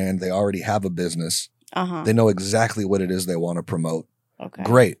have a brand. They already have a business. They know exactly what it is they want to promote. Okay.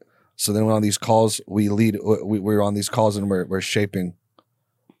 Great. So then on these calls, we're on these calls and we're shaping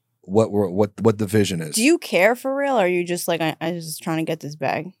what the vision is. Do you care for real, or are you just like, I'm just trying to get this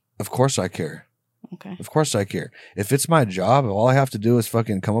bag? Of course I care. Okay. Of course I care. If it's my job, all I have to do is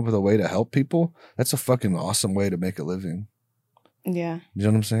fucking come up with a way to help people. That's a fucking awesome way to make a living. Yeah. You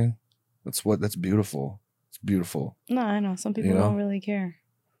know what I'm saying? That's beautiful. It's beautiful. No, I know. Some people don't really care.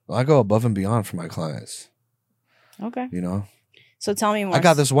 Well, I go above and beyond for my clients. Okay. You know? So tell me more. I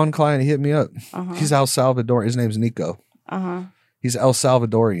got this one client, he hit me up. He's El Salvador. His name's Nico. He's El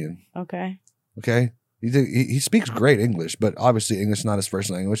Salvadorian. Okay. Okay? He speaks great English, but obviously English is not his first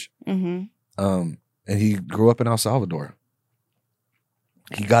language. And he grew up in El Salvador.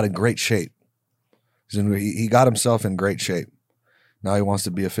 He got in great shape. He got himself in great shape. Now he wants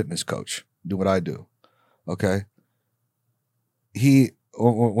to be a fitness coach. Do what I do. Okay?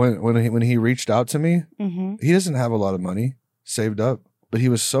 When he reached out to me, he doesn't have a lot of money saved up, but he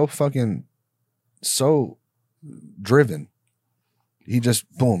was so driven. He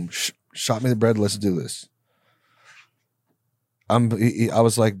just boom shot me the bread. Let's do this. I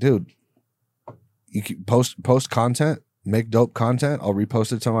was like, dude, you can post content, make dope content. I'll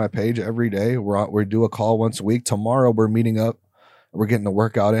repost it to my page every day. We do a call once a week. Tomorrow we're meeting up. We're getting a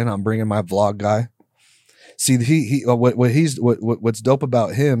workout in. I'm bringing my vlog guy. See, what's dope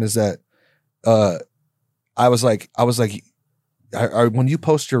about him is that I was like, when you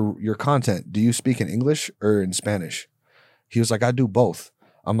post your content, do you speak in English or in Spanish? He was like, I do both.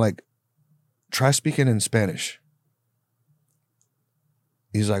 I'm like, try speaking in Spanish.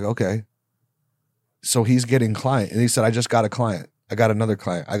 He's like, okay. So he's getting client. And he said, I just got a client. I got another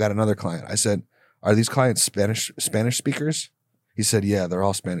client. I got another client. I said, are these clients Spanish speakers? He said, yeah, they're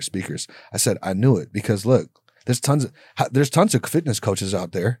all Spanish speakers. I said, I knew it because look, there's tons of fitness coaches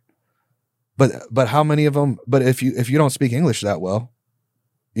out there. But how many of them, but if you don't speak English that well,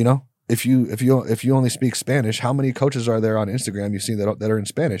 you know, if you only speak Spanish, how many coaches are there on Instagram you've seen that are in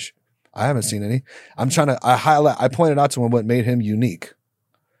Spanish? I haven't seen any. I pointed out to him what made him unique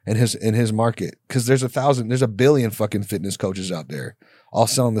in his market, because there's a billion fucking fitness coaches out there all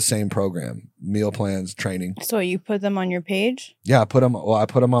selling the same program, meal plans, training. So you put them on your page? Yeah, I put them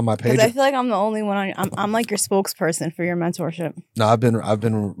on my page. Because I feel like I'm the only one I'm like your spokesperson for your mentorship. No, I've been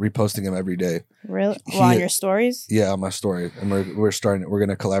reposting him every day. Really? On your stories? Yeah, on my story, and we're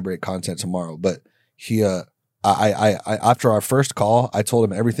gonna collaborate content tomorrow. But he I after our first call, I told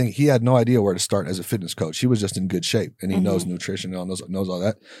him everything. He had no idea where to start as a fitness coach. He was just in good shape, and he knows nutrition and knows all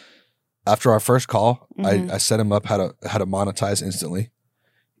that. After our first call, I set him up how to monetize instantly.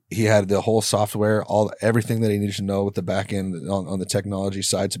 He had the whole software, everything that he needed to know with the back end on the technology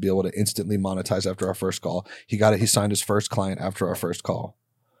side to be able to instantly monetize after our first call. He got it. He signed his first client after our first call.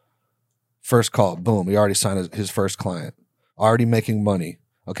 First call, boom. He already signed his first client. Already making money.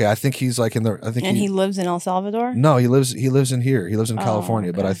 Okay, I think he's like he lives in El Salvador? No, he lives in here. He lives in California,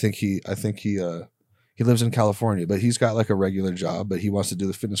 okay. but I think he lives in California, but he's got like a regular job, but he wants to do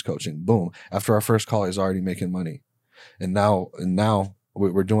the fitness coaching. Boom. After our first call, he's already making money. And now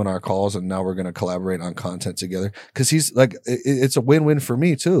we're doing our calls, and now we're going to collaborate on content together. Cause he's like, it's a win-win for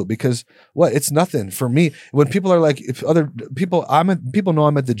me too, because it's nothing for me. When people are like, if other people, people know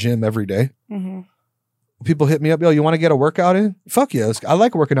I'm at the gym every day. Mm-hmm. People hit me up, yo, you want to get a workout in? Fuck yeah. I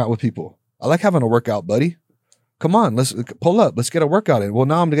like working out with people. I like having a workout, buddy. Come on, let's pull up. Let's get a workout in. Well,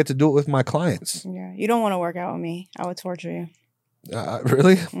 now I'm going to get to do it with my clients. Yeah. You don't want to work out with me. I would torture you.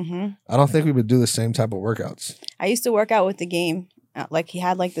 Really? Mm-hmm. I don't think we would do the same type of workouts. I used to work out with the game. Like he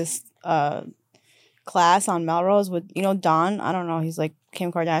had like this class on Melrose with, Don. I don't know. He's like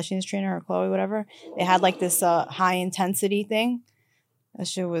Kim Kardashian's trainer or Khloe, whatever. They had like this high intensity thing. That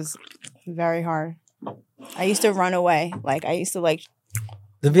shit was very hard. I used to run away. Like I used to like.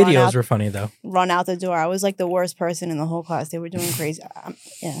 The videos were funny though. Run out the door. I was like the worst person in the whole class. They were doing crazy.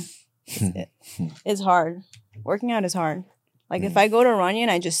 Yeah. It's hard. Working out is hard. Like if I go to Runyon,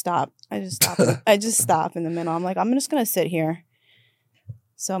 I just stop. I just stop in the middle. I'm like, I'm just going to sit here.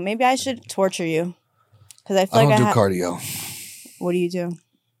 So maybe I should torture you. Because I feel I like don't do cardio. What do you do?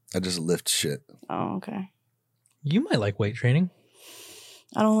 I just lift shit. Oh, okay. You might like weight training.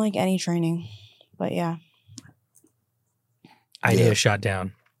 I don't like any training. But yeah. Idea shot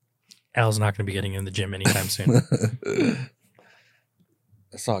down. Al's not going to be getting in the gym anytime soon.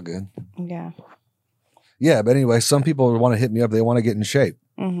 That's all good. Yeah. Yeah, but anyway, some people want to hit me up. They want to get in shape.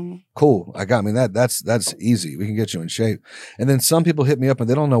 Mm-hmm. Cool. That's easy. We can get you in shape. And then some people hit me up and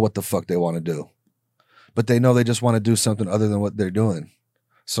they don't know what the fuck they want to do, but they know they just want to do something other than what they're doing.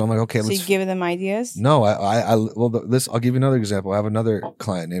 So I'm like, okay, so you give them ideas? No, I'll give you another example. I have another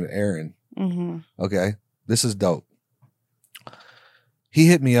client named Aaron. Mm-hmm. Okay, this is dope. He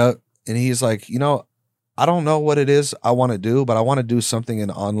hit me up and he's like, I don't know what it is I want to do, but I want to do something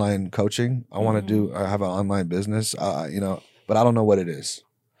in online coaching. I want to I have an online business, but I don't know what it is.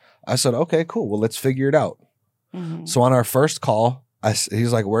 I said, okay, cool. Well, let's figure it out. Mm-hmm. So on our first call,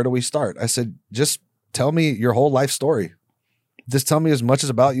 he's like, where do we start? I said, just tell me your whole life story. Just tell me as much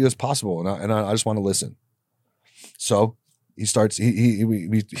about you as possible. And I just want to listen. So he starts,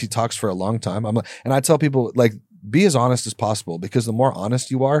 he talks for a long time. And I tell people, like, be as honest as possible, because the more honest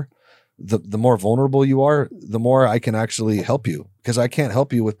you are, the more vulnerable you are, the more I can actually help you, because I can't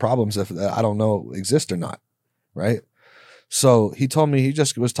help you with problems if I don't know exist or not. Right. So he told me, he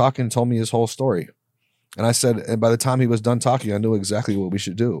just was talking, told me his whole story. And I said, and by the time he was done talking, I knew exactly what we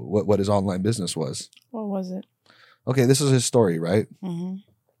should do, what his online business was. What was it? Okay, this is his story, right? Mm-hmm.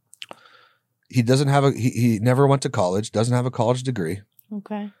 He doesn't have he never went to college, doesn't have a college degree.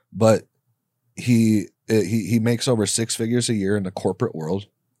 Okay. But he makes over 6 figures a year in the corporate world.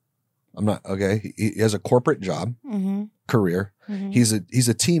 He has a corporate job, career. Mm-hmm. He's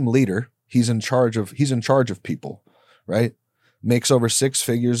a team leader. He's in charge of people, right? Makes over 6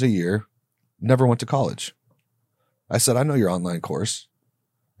 figures a year. Never went to college. I said, I know your online course.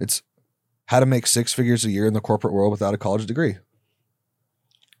 It's how to make 6 figures a year in the corporate world without a college degree.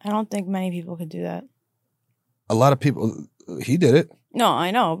 I don't think many people could do that. A lot of people, he did it. No,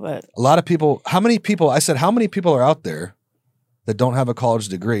 I know, but a lot of people, how many people are out there that don't have a college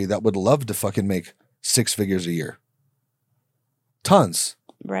degree that would love to fucking make 6 figures a year? Tons.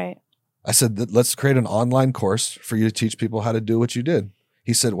 Right. I said, let's create an online course for you to teach people how to do what you did.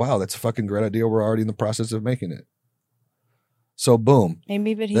 He said, wow, that's a fucking great idea. We're already in the process of making it. So boom.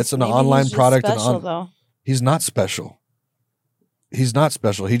 That's an online product. Though. He's not special. He's not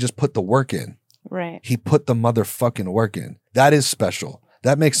special. He just put the work in. Right. He put the motherfucking work in. That is special.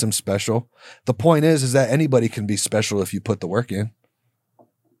 That makes him special. The point is that anybody can be special if you put the work in.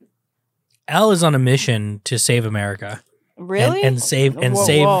 Al is on a mission to save America. Really? And save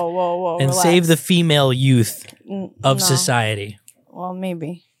the female youth of society. Well,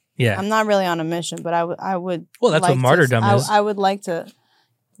 maybe. Yeah. I'm not really on a mission, but I would. Well, that's what martyrdom is. I would like to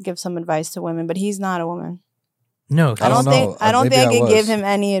give some advice to women, but he's not a woman. No, I don't think I could give him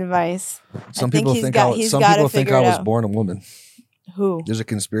any advice. Some people think I was born a woman. Who? There's a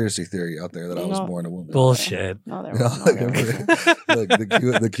conspiracy theory out there that I was born a woman. Bullshit. No, there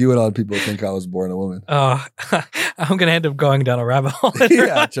the QAnon people think I was born a woman. Oh, I'm gonna end up going down a rabbit hole.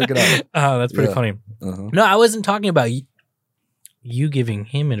 Yeah, check it out. Oh, that's pretty funny. Uh-huh. No, I wasn't talking about you giving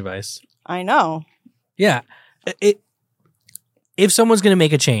him advice. I know. Yeah, if someone's going to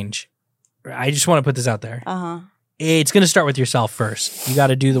make a change, I just want to put this out there. It's going to start with yourself first. You got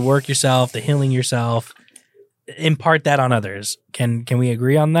to do the work yourself, the healing yourself, impart that on others. Can we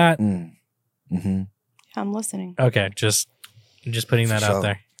agree on that? Mm-hmm. I'm listening. Okay, just putting that out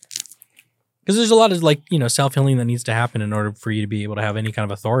there. Because there's a lot of self-healing that needs to happen in order for you to be able to have any kind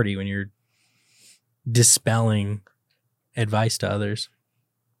of authority when you're dispelling advice to others.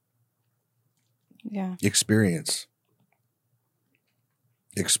 Yeah. Experience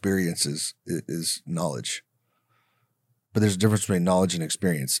is knowledge. But there's a difference between knowledge and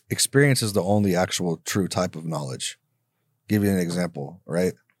experience. Experience is the only actual true type of knowledge. Give you an example,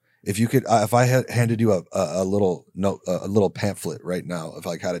 right? If I had handed you a little note, a little pamphlet right now of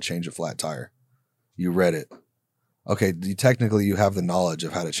like how to change a flat tire, you read it. Okay, technically you have the knowledge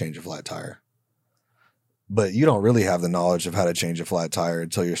of how to change a flat tire, but you don't really have the knowledge of how to change a flat tire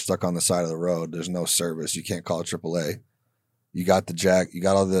until you're stuck on the side of the road. There's no service. You can't call AAA. You got the jack. You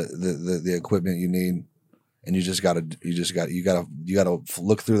got all the equipment you need. And you gotta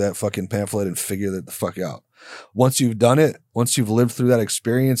look through that fucking pamphlet and figure that the fuck out. Once you've done it, once you've lived through that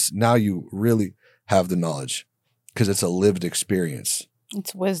experience, now you really have the knowledge because it's a lived experience.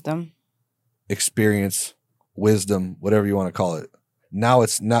 It's wisdom. Experience, wisdom, whatever you want to call it. Now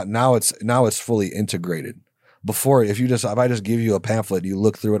it's fully integrated. Before, if I just give you a pamphlet, you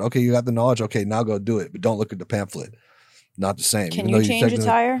look through it. Okay, you got the knowledge. Okay, now go do it, but don't look at the pamphlet. Not the same. Can you change a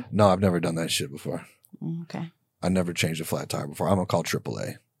tire? No, I've never done that shit before. Okay. I never changed a flat tire before. I'm gonna call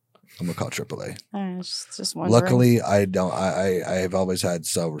AAA. I was just wondering. Luckily, I don't. I have always had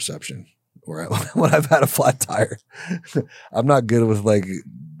cell reception where when I've had a flat tire, I'm not good with like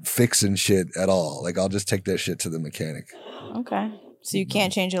fixing shit at all. Like I'll just take that shit to the mechanic. Okay. So you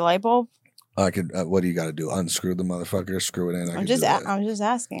can't change a light bulb? I could. What do you got to do? Unscrew the motherfucker, screw it in. I'm just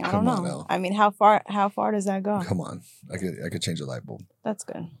asking. I don't know. Now. I mean, how far does that go? Come on, I could change a light bulb. That's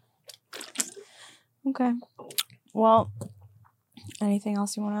good. Okay. Well, anything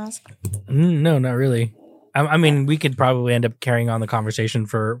else you want to ask? No, not really. I mean, we could probably end up carrying on the conversation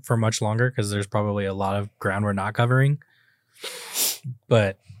for much longer because there's probably a lot of ground we're not covering.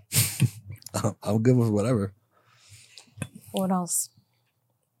 But I'm good with whatever. What else?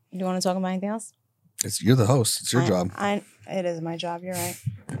 Do you want to talk about anything else? You're the host. It's your job. It is my job. You're right.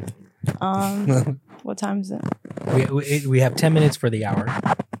 What time is it? We have 10 minutes for the hour.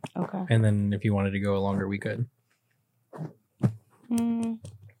 Okay. And then if you wanted to go longer, we could. You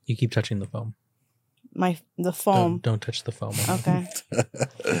keep touching the foam. The foam. Don't touch the foam. Okay.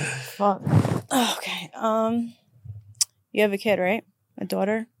 Fuck. Okay. You have a kid, right? A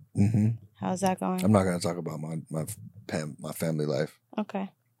daughter? Mm-hmm. How's that going? I'm not going to talk about my family life.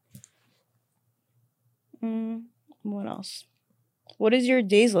 Okay. What else? What does your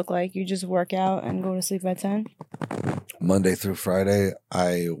days look like? You just work out and go to sleep at 10? Monday through Friday,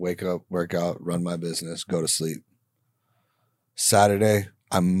 I wake up, work out, run my business, go to sleep. Saturday,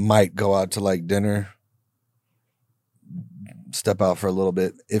 I might go out to like dinner, step out for a little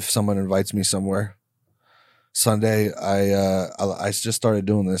bit if someone invites me somewhere. Sunday, I just started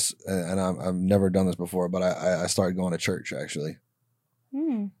doing this, and I've never done this before, but I started going to church actually.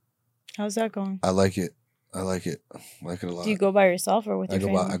 How's that going? I like it. I like it a lot. Do you go by yourself or with your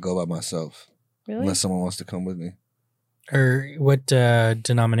family? I go by myself. Really? Unless someone wants to come with me. Or what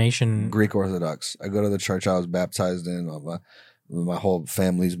denomination? Greek Orthodox. I go to the church I was baptized in. My whole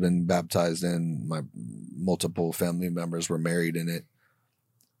family's been baptized in. My multiple family members were married in it.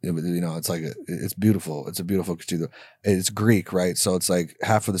 It's like it's beautiful. It's a beautiful cathedral. It's Greek, right? So it's like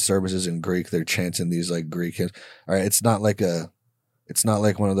half of the services in Greek. They're chanting these like Greek hymns. All right, it's not like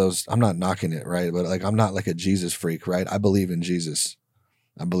one of those. I'm not knocking it, right? But like I'm not like a Jesus freak, right? I believe in Jesus.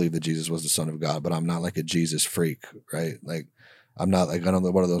 I believe that Jesus was the Son of God, but I'm not like a Jesus freak, right? Like I'm not like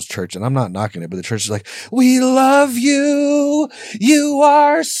one of those churches, and I'm not knocking it, but the church is like, we love you. You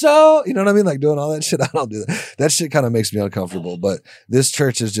are so, you know what I mean? Like doing all that shit. I don't do that. That shit kind of makes me uncomfortable. But this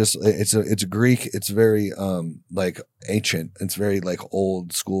church is just, it's Greek. It's very like ancient. It's very like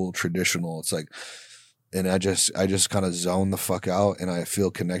old school traditional. It's like, and I just kind of zone the fuck out, and I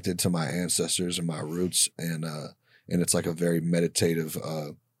feel connected to my ancestors and my roots, and it's like a very meditative.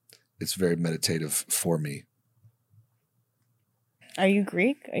 It's very meditative for me. Are you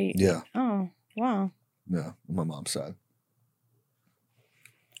Greek? Yeah. Oh, wow. Yeah, on my mom's side.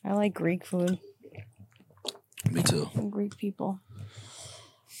 I like Greek food. Me too. Greek people.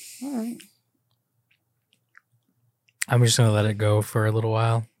 All right. I'm just gonna let it go for a little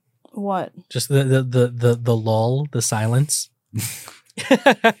while. What? Just the lull, the silence.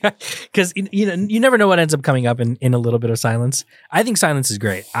 Because you never know what ends up coming up in a little bit of silence. I think silence is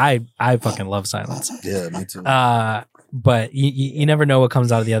great. I fucking love silence. Yeah, me too. But you never know what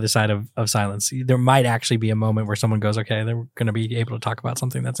comes out of the other side of silence. There might actually be a moment where someone goes, okay, they're going to be able to talk about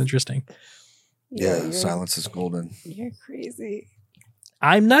something that's interesting. Yeah, silence is golden. You're crazy.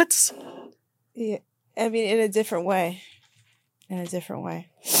 I'm nuts? Yeah. I mean, in a different way. In a different way.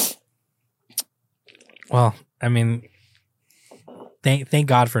 Well, I mean, thank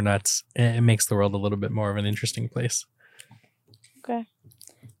God for nuts. It makes the world a little bit more of an interesting place. Okay.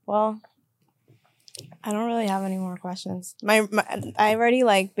 Well, I don't really have any more questions. I already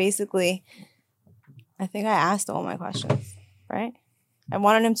basically, I think I asked all my questions, right? I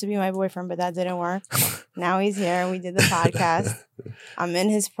wanted him to be my boyfriend, but that didn't work. Now he's here. We did the podcast. I'm in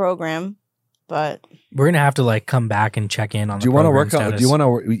his program, but we're gonna have to come back and check in on. Do you want to work out? Do you want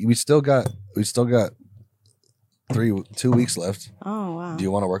to? We still got 2 weeks left. Oh wow. Do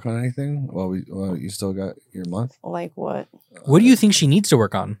you want to work on anything? Well, you still got your month. Like what? What do you think she needs to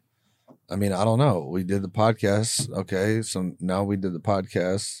work on? I mean, I don't know. We did the podcast. Okay, so now we did the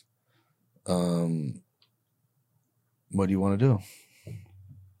podcast. What do you want to do?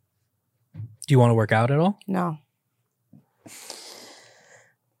 Do you want to work out at all? No.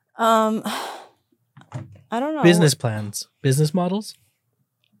 I don't know. Business plans, business models.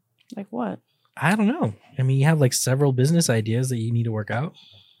 Like what? I don't know. I mean, you have several business ideas that you need to work out.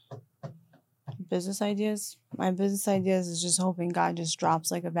 Business ideas? My business ideas is just hoping God just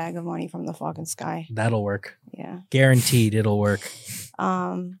drops a bag of money from the fucking sky. That'll work. Yeah. Guaranteed it'll work.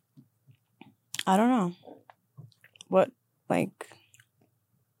 I don't know. What, I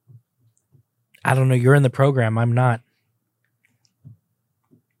don't know. You're in the program. I'm not.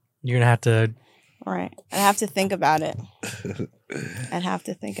 You're going to have to. All right. I'd have to think about it. I'd have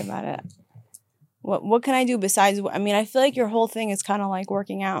to think about it. What can I do besides, I mean, I feel like your whole thing is kind of like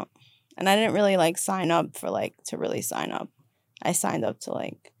working out. And I didn't really sign up for to really sign up. I signed up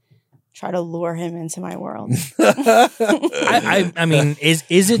to try to lure him into my world. I mean,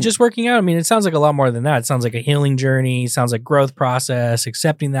 is it just working out? I mean, it sounds like a lot more than that. It sounds like a healing journey. It sounds like growth process,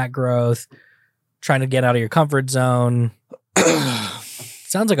 accepting that growth, trying to get out of your comfort zone.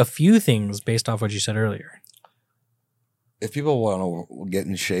 Sounds like a few things based off what you said earlier. If people want to get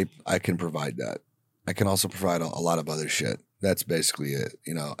in shape, I can provide that. I can also provide a lot of other shit. That's basically it.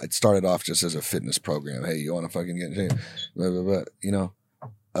 It started off just as a fitness program. Hey, you want to fucking get in shape? Blah, blah,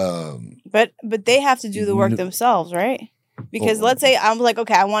 blah, But they have to do the work themselves, right? Because let's say I'm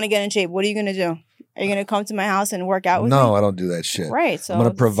okay, I want to get in shape. What are you going to do? Are you going to come to my house and work out with me? No, I don't do that shit. Right. So I'm going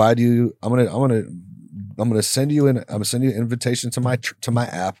to provide you. I'm going to send you an invitation to my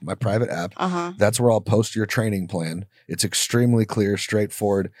app, my private app. Uh-huh. That's where I'll post your training plan. It's extremely clear,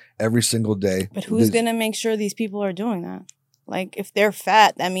 straightforward, every single day. But who's going to make sure these people are doing that? If they're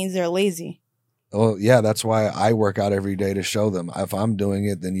fat, that means they're lazy. Oh, yeah, that's why I work out every day to show them. If I'm doing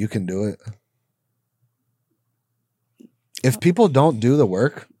it, then you can do it. If people don't do the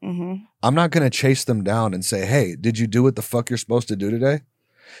work, mm-hmm. I'm not going to chase them down and say, hey, did you do what the fuck you're supposed to do today?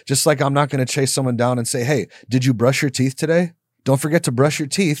 Just like I'm not going to chase someone down and say, hey, did you brush your teeth today? Don't forget to brush your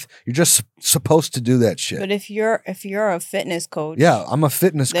teeth. You're just supposed to do that shit. But if you're a fitness coach, yeah, I'm a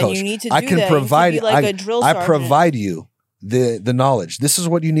fitness then coach. You need to do I can that. provide. You can be a drill sergeant. I provide you the knowledge. This is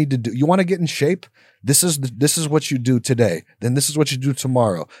what you need to do. You want to get in shape? This is what you do today. Then this is what you do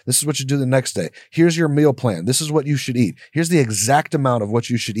tomorrow. This is what you do the next day. Here's your meal plan. This is what you should eat. Here's the exact amount of what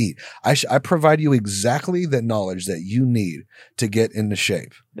you should eat. I provide you exactly the knowledge that you need to get into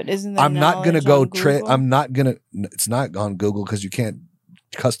shape. But isn't that I'm not going to go I'm not going to. It's not on Google because you can't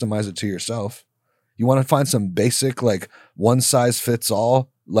customize it to yourself. You want to find some basic one size fits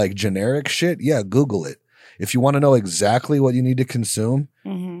all generic shit? Yeah, Google it. If you want to know exactly what you need to consume,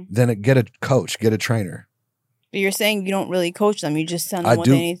 mm-hmm. then get a coach, get a trainer. But you're saying you don't really coach them. You just send them what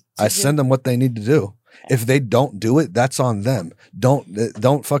they need to do. I send them what they need to do. If they don't do it, that's on them.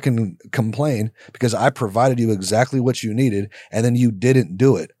 Don't fucking complain because I provided you exactly what you needed and then you didn't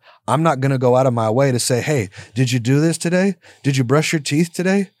do it. I'm not going to go out of my way to say, hey, did you do this today? Did you brush your teeth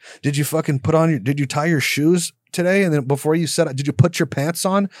today? Did you fucking did you tie your shoes today? And then before you set up, did you put your pants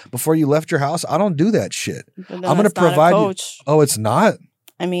on before you left your house? I don't do that shit. I'm going to provide you. Oh, it's not?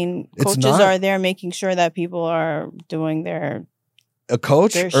 I mean, coaches are there making sure that people are doing a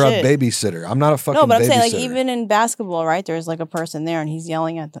coach or shit. A babysitter. I'm not a fucking babysitter. No, but I'm saying even in basketball, right? There's a person there and he's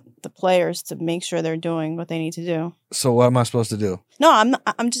yelling at the players to make sure they're doing what they need to do. So what am I supposed to do? No,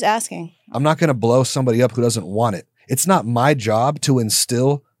 I'm just asking. I'm not going to blow somebody up who doesn't want it. It's not my job to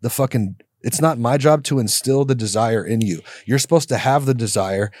instill it's not my job to instill the desire in you. You're supposed to have the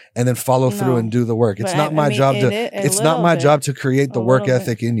desire and then follow through and do the work. It's not my job to create the work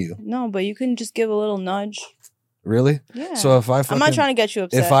ethic in you. No, but you can just give a little nudge. Really? Yeah. So I'm not trying to get you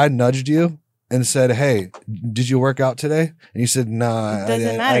upset. If I nudged you and said, "Hey, did you work out today?" And you said, "Nah, It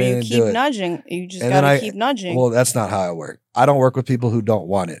doesn't matter. You keep nudging. You just gotta keep nudging. Well, that's not how I work. I don't work with people who don't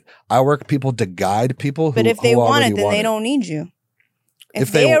want it. I work with people to guide people who. But if they want it, then they it. don't need you.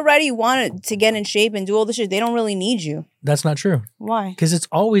 If they already wanted to get in shape and do all this shit, they don't really need you. That's not true. Why? Because it's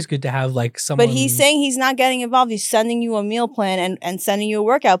always good to have like someone. But he's saying he's not getting involved. He's sending you a meal plan and sending you a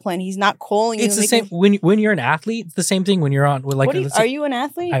workout plan. He's not calling you. It's the same when you're an athlete. It's the same thing when you're on with like. Are you an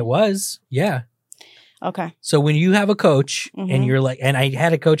athlete? I was, yeah. Okay. So when you have a coach and you're like, and I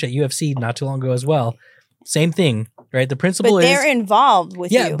had a coach at UFC not too long ago as well. Same thing, right? The principle is they're involved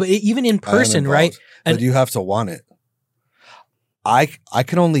with you. Yeah, but even in person, right? But you have to want it. I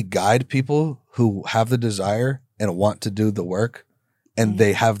can only guide people who have the desire and want to do the work, and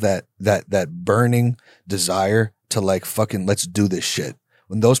they have that burning desire to like fucking let's do this shit.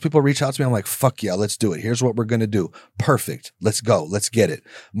 When those people reach out to me, I'm like, fuck yeah, let's do it. Here's what we're gonna do. Perfect. Let's go. Let's get it.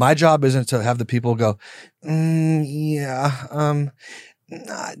 My job isn't to have the people go,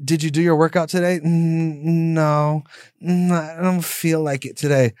 did you do your workout today? No, I don't feel like it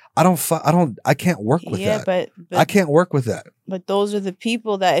today. I can't work with that. But I can't work with that. But those are the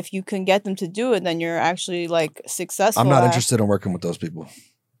people that if you can get them to do it, then you're actually like successful. I'm not interested in working with those people.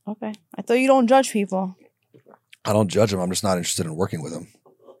 Okay. I thought you don't judge people. I don't judge them. I'm just not interested in working with them.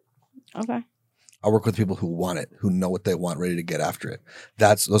 Okay. I work with people who want it, who know what they want, ready to get after it.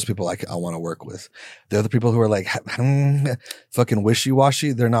 That's those people I want to work with. The other people who are like fucking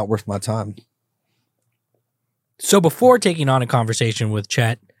wishy-washy, they're not worth my time. So before taking on a conversation with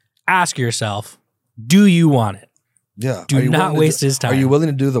Chet, ask yourself, do you want it? Yeah. Do not waste his time. Are you willing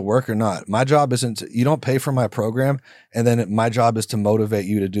to do the work or not? My job isn't you don't pay for my program, and then my job is to motivate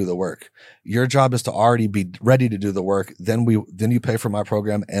you to do the work. Your job is to already be ready to do the work. Then you pay for my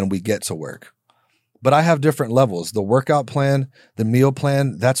program and we get to work. But I have different levels. The workout plan, the meal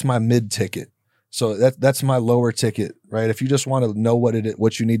plan, that's my mid ticket. So that's my lower ticket, right? If you just want to know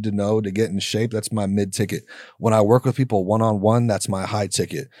what you need to know to get in shape, that's my mid ticket. When I work with people one-on-one, that's my high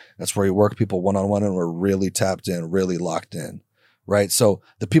ticket. That's where you work with people one-on-one and we're really tapped in, really locked in, right? So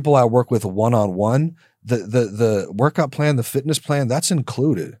the people I work with one-on-one, the workout plan, the fitness plan, that's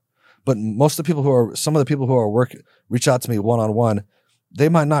included. But some of the people who reach out to me one-on-one, they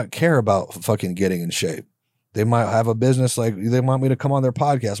might not care about fucking getting in shape. They might have a business, like they want me to come on their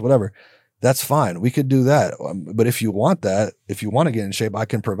podcast, whatever. That's fine. We could do that. But if you want that, if you want to get in shape, I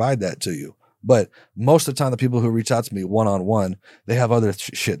can provide that to you. But most of the time, the people who reach out to me one-on-one, they have other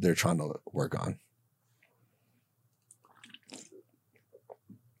shit they're trying to work on.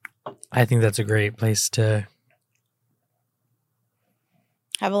 I think that's a great place to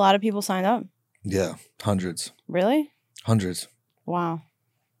have a lot of people signed up. Yeah. Hundreds. Really? Hundreds. Wow.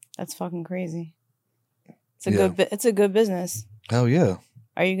 That's fucking crazy. It's a good business. Hell yeah.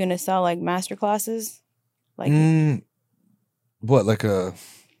 Are you going to sell like master classes? Like what, like a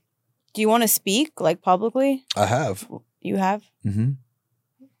do you want to speak like publicly? I have. You have? I've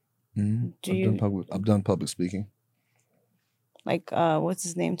done public speaking. Like what's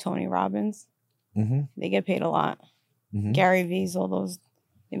his name? Tony Robbins. They get paid a lot. Gary V's, all those,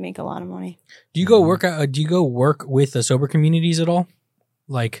 they make a lot of money. Do you go work out? Do you go work with the sober communities at all?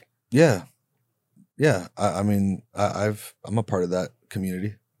 Like, yeah. I mean, I'm a part of that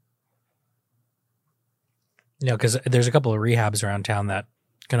community. Because there's a couple of rehabs around town that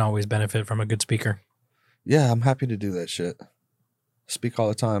can always benefit from a good speaker. Yeah, I'm happy to do that shit. Speak all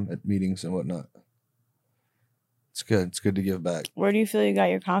the time at meetings and whatnot. It's good. It's good to give back. Where do you feel you got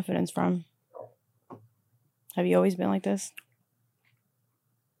your confidence from? Have you always been like this?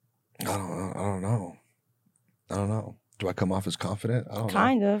 I don't know. Do I come off as confident? I don't know.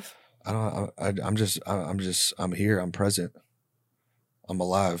 Kind of. I'm here. I'm present. I'm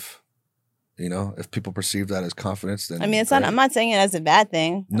alive. You know, if people perceive that as confidence, then I mean, it's not. I'm not saying it as a bad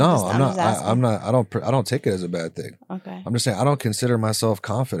thing. I'm not. I don't take it as a bad thing. Okay. I'm just saying I don't consider myself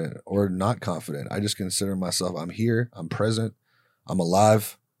confident or not confident. I just consider myself. I'm here. I'm present. I'm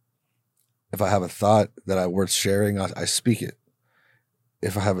alive. If I have a thought that I worth sharing, I speak it.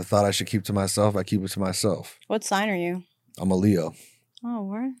 If I have a thought I should keep to myself, I keep it to myself. What sign are you? I'm a Leo. Oh,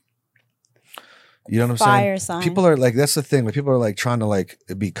 word. You know what I'm Fire saying? sign. People are like, that's the thing. When people are like trying to like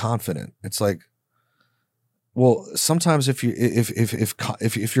be confident, it's like, well, sometimes if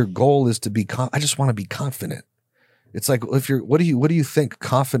your goal is to be, I just want to be confident. It's like, what do you think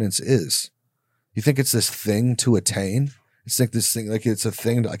confidence is? You think it's this thing to attain? It's like this thing, like it's a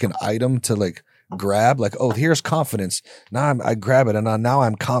thing, like an item to like grab. Like, oh, here's confidence. Now I grab it and now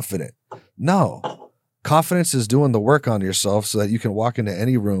I'm confident. No, Confidence is doing the work on yourself so that you can walk into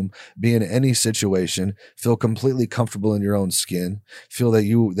any room, be in any situation, feel completely comfortable in your own skin, feel that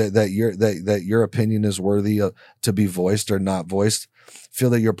your opinion is worthy to be voiced or not voiced, feel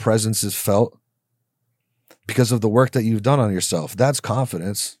that your presence is felt because of the work that you've done on yourself. That's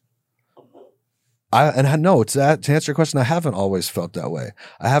confidence. I know it's that, to answer your question, I haven't always felt that way.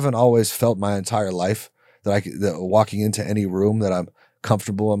 I haven't always felt my entire life that walking into any room that I'm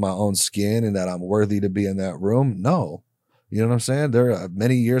comfortable in my own skin and that I'm worthy to be in that room. No, you know what I'm saying? There are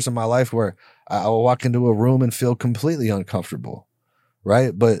many years in my life where I will walk into a room and feel completely uncomfortable.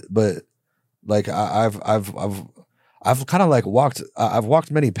 Right. But like I've kind of like I've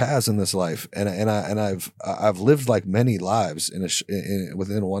walked many paths in this life and I've lived like many lives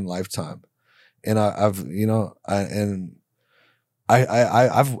within one lifetime. And I've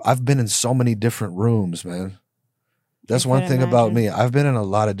been in so many different rooms, man. That's one thing about me. I've been in a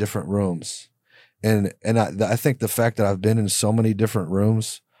lot of different rooms, and I think the fact that I've been in so many different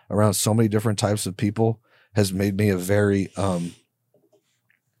rooms around so many different types of people has made me a very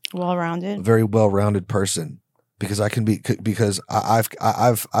well-rounded person, because I've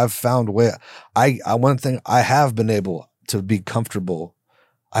found one thing I have been able to be comfortable.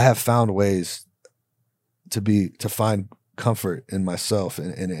 I have found ways to find comfort in myself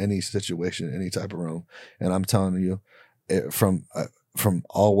in any situation, any type of room. And I'm telling you, from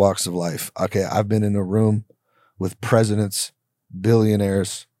all walks of life. Okay, I've been in a room with presidents,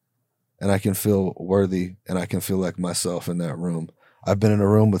 billionaires, and I can feel worthy and I can feel like myself in that room. I've been in a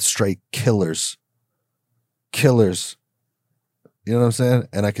room with straight killers. You know what I'm saying?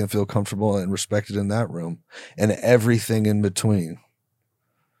 And I can feel comfortable and respected in that room, and everything in between,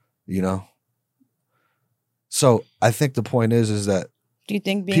 you know? So I think the point is that, do you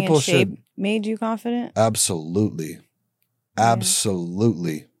think being in shape made you confident? Absolutely. Yeah.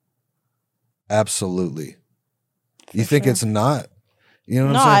 Absolutely. You think it's not? You know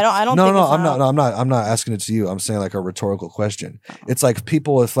what I'm saying? I don't think it's not. I'm not asking it to you. I'm saying like a rhetorical question. It's like if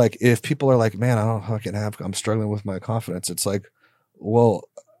people are like, man, I'm struggling with my confidence. It's like, well,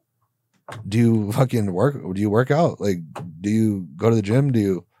 do you fucking work? Do you work out? Like, do you go to the gym? Do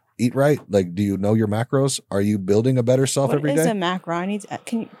you eat right? Like, do you know your macros? Are you building a better self every day? What is a macro?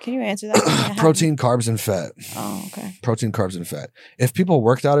 Can you answer that? Protein, carbs, and fat. Oh, okay. Protein, carbs, and fat. If people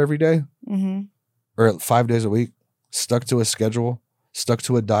worked out every day, or 5 days a week, stuck to a schedule, stuck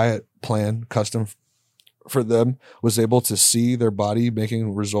to a diet plan, custom for them, was able to see their body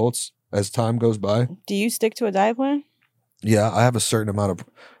making results as time goes by. Do you stick to a diet plan? Yeah, I have a certain amount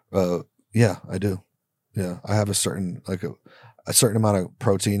of, yeah, I do. Yeah, I have a certain amount of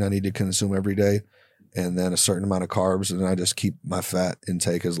protein I need to consume every day, and then a certain amount of carbs, and I just keep my fat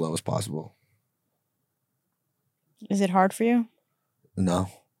intake as low as possible. Is it hard for you? No.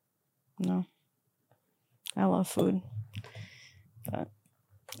 I love food, but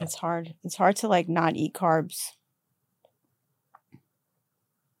it's hard. It's hard to like not eat carbs.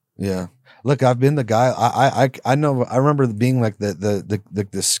 Yeah. Look, I've been the guy. I know. I remember being like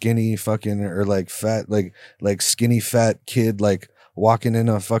the skinny fucking, or like fat, like skinny fat kid, like walking in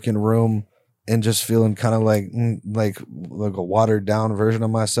a fucking room and just feeling kind of like a watered down version of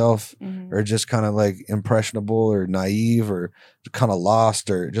myself, or just kind of like impressionable or naive or kind of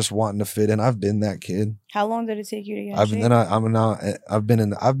lost or just wanting to fit in. I've been that kid. How long did it take you to get in shape? I've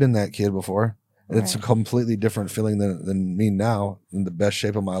been that kid before. Right. It's a completely different feeling than me now, in the best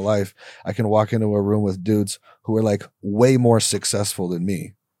shape of my life. I can walk into a room with dudes who are like way more successful than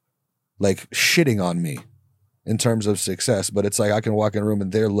me, like shitting on me in terms of success. But it's like I can walk in a room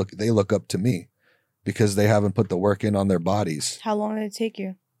and they look up to me because they haven't put the work in on their bodies. How long did it take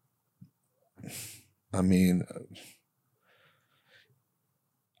you? I mean,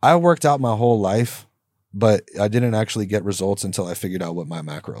 I worked out my whole life, but I didn't actually get results until I figured out what my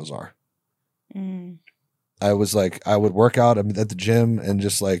macros are. I was like, I would work out at the gym and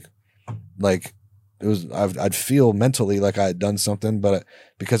just like it was, I'd feel mentally like I had done something, but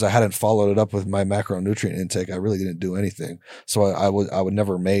because I hadn't followed it up with my macronutrient intake, I really didn't do anything. So I would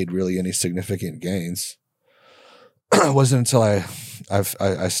never made really any significant gains. It wasn't until I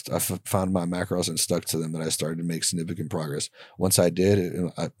found my macros and stuck to them that I started to make significant progress. Once I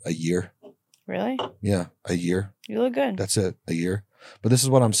did, a year. Really? Yeah, a year. You look good. That's it, a year. But this is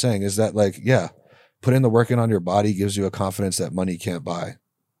what I'm saying is that, like, yeah, putting the work in on your body gives you a confidence that money can't buy.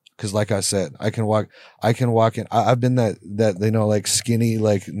 Because like I said, I can walk in. I've been that, you know, like skinny,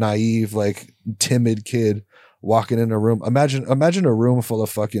 like naive, like timid kid walking in a room. Imagine a room full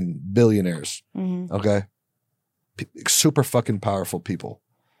of fucking billionaires. Okay. Super fucking powerful people.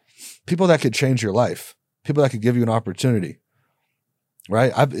 People that could change your life. People that could give you an opportunity.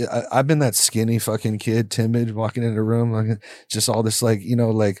 Right. I've been that skinny fucking kid, timid, walking in a room, like just all this like,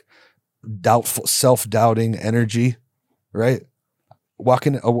 like doubtful, self-doubting energy. Right.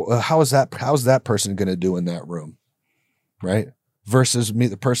 How's that person going to do in that room? Right. Versus me,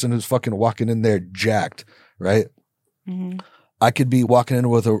 the person who's fucking walking in there jacked. Right. Mm-hmm. I could be walking in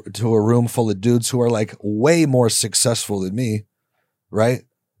to a room full of dudes who are like way more successful than me. Right.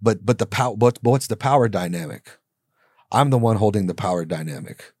 But what's the power dynamic? I'm the one holding the power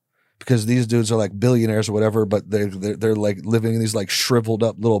dynamic because these dudes are like billionaires or whatever, but they're like living in these like shriveled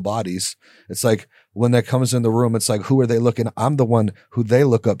up little bodies. It's like when that comes in the room, it's like, who are they looking? I'm the one who they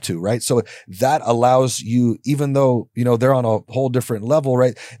look up to, right? So that allows you, even though, they're on a whole different level,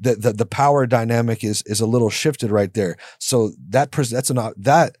 right? The power dynamic is a little shifted right there. So that presents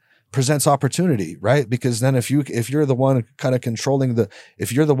opportunity, right? Because then if you're the one kind of controlling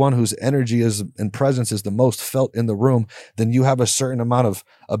if you're the one whose energy is and presence is the most felt in the room, then you have a certain amount of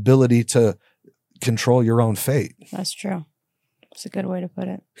ability to control your own fate. That's true. It's a good way to put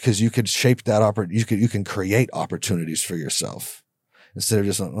it. Because you could shape that you can create opportunities for yourself. Instead of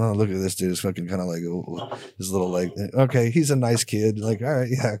just like, oh, look at this dude. It's fucking kind of like this little like, okay, he's a nice kid. Like, all right,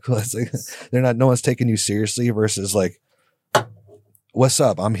 yeah, cool. It's like no one's taking you seriously versus like, what's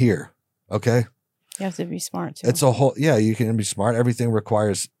up? I'm here. Okay. You have to be smart too. It's you can be smart. Everything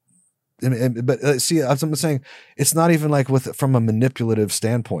requires, but see, I'm saying it's not even like from a manipulative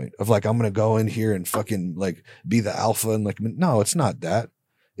standpoint of like, I'm going to go in here and fucking like be the alpha and like, no, it's not that.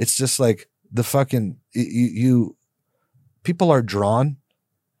 It's just like the fucking, people are drawn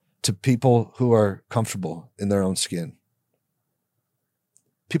to people who are comfortable in their own skin.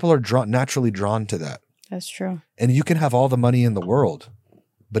 People are naturally drawn to that. That's true. And you can have all the money in the world,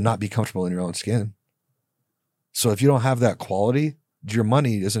 but not be comfortable in your own skin. So if you don't have that quality, your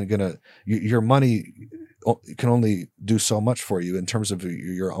money your money can only do so much for you in terms of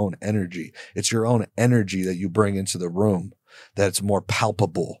your own energy. It's your own energy that you bring into the room that's more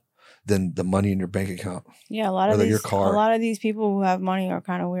palpable than the money in your bank account. Yeah, a lot of these people who have money are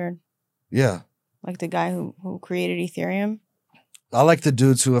kind of weird. Yeah. Like the guy who created Ethereum. I like the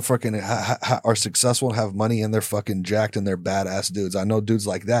dudes who are fucking are successful and have money and they're fucking jacked and they're badass dudes. I know dudes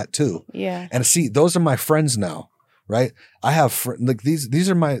like that too. Yeah. And see, those are my friends now, right? I have like these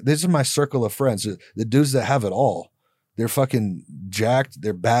are my circle of friends. The dudes that have it all. They're fucking jacked.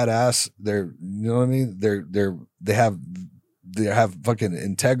 They're badass. They're, you know what I mean? They have fucking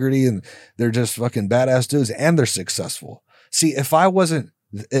integrity and they're just fucking badass dudes and they're successful. See,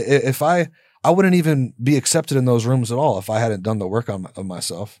 I wouldn't even be accepted in those rooms at all if I hadn't done the work on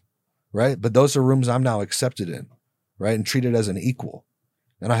myself, right? But those are rooms I'm now accepted in, right? And treated as an equal.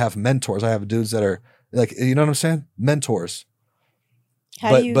 And I have mentors. I have dudes that are like, you know what I'm saying? Mentors.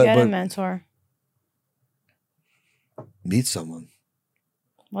 How do you get a mentor? Meet someone.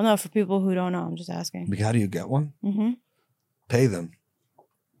 Well, no, for people who don't know, I'm just asking. Like, how do you get one? Mm-hmm. Pay them.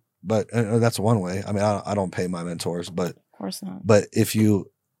 But that's one way. I mean, I don't pay my mentors, but of course not. But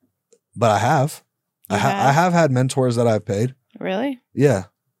I have. I have had mentors that I've paid. Really? Yeah.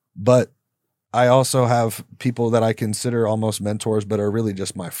 But I also have people that I consider almost mentors, but are really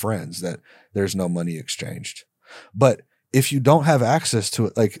just my friends that there's no money exchanged. But if you don't have access to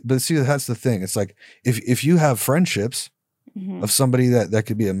it, but see, that's the thing. It's like, if you have friendships mm-hmm. of somebody that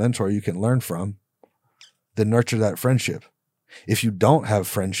could be a mentor you can learn from, then nurture that friendship. If you don't have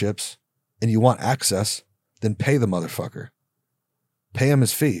friendships and you want access, then pay the motherfucker. Pay him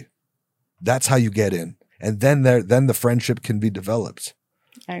his fee. That's how you get in. And then the friendship can be developed.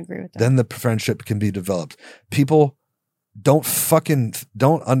 I agree with that. Then the friendship can be developed. People don't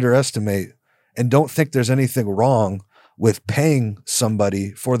underestimate and don't think there's anything wrong with paying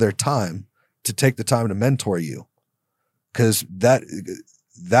somebody for their time to take the time to mentor you. Because that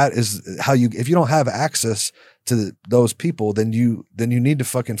is how if you don't have access to those people, then you need to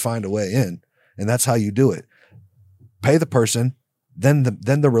fucking find a way in. And that's how you do it. Pay the person. Then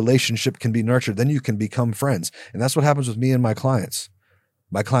the relationship can be nurtured. Then you can become friends. And that's what happens with me and my clients.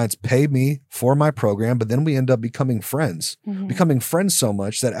 My clients pay me for my program, but then we end up becoming friends. Mm-hmm. Becoming friends so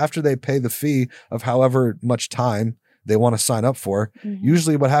much that after they pay the fee of however much time they want to sign up for, mm-hmm.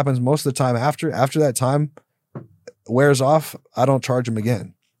 usually what happens most of the time after that time wears off, I don't charge them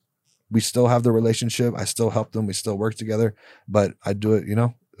again. We still have the relationship. I still help them. We still work together, but I do it,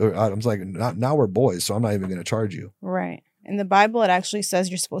 I'm like, now we're boys, so I'm not even going to charge you. Right. In the Bible, it actually says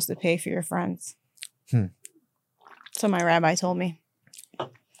you're supposed to pay for your friends. So my rabbi told me.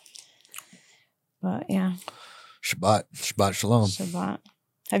 But yeah. Shabbat shalom. Shabbat.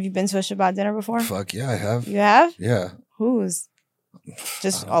 Have you been to a Shabbat dinner before? Fuck yeah, I have. You have? Yeah. Whose?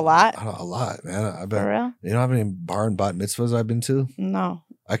 Just a lot? A lot, man. I For bet. real? You know how many bar and bat mitzvahs I've been to? No.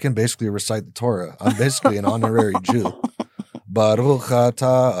 I can basically recite the Torah. I'm basically an honorary Jew. Baruch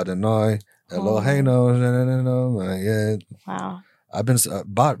atah Adonai Eloheinu. Wow. I've been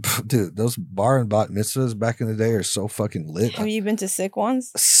dude. Those bar and bat mitzvahs back in the day are so fucking lit. Have you been to sick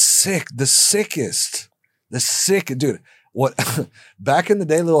ones? Sick, the sickest, dude. What back in the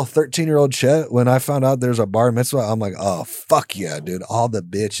day, little 13-year-old Chet, when I found out there's a bar mitzvah, I'm like, oh fuck yeah, dude! All the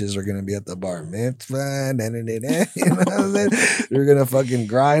bitches are gonna be at the bar mitzvah. You know what I'm saying? They're gonna fucking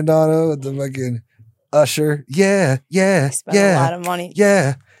grind on it with the fucking usher. Yeah. Spend a lot of money.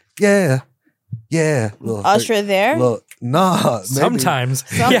 Yeah. Little Usher there? Nah. Sometimes.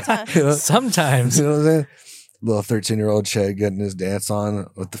 Sometimes. Yeah. Sometimes. You know what I'm saying? Little 13-year-old Chet getting his dance on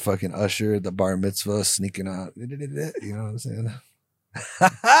with the fucking usher at the bar mitzvah, sneaking out. You know what I'm saying?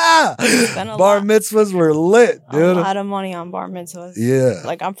 Bar mitzvahs were lit, dude. A lot of money on bar mitzvahs. Yeah.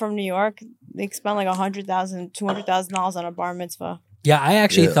 Like, I'm from New York. They spend like $100,000, $200,000 on a bar mitzvah. Yeah, I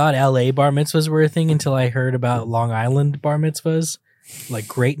actually thought LA bar mitzvahs were a thing until I heard about Long Island bar mitzvahs, like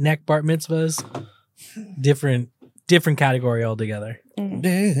Great Neck bar mitzvahs. Different category altogether.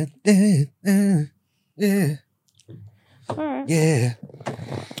 Yeah. All right. Yeah.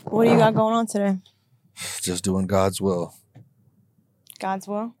 What do you got going on today? Just doing God's will. God's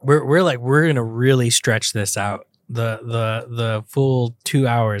will? We're gonna really stretch this out. The full 2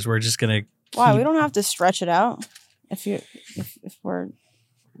 hours. We're just gonna Why? We don't have to stretch it out. If we're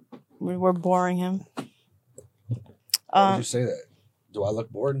boring him. Why would you say that? Do I look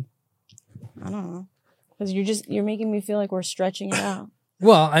bored? I don't know. Because you're making me feel like we're stretching it out.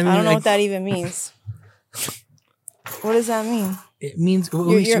 Well, I mean, I don't know what that even means. What does that mean? It means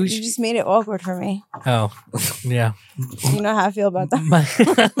you just made it awkward for me. Oh, yeah. You know how I feel about that.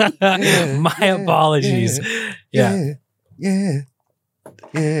 My apologies. Yeah. Yeah.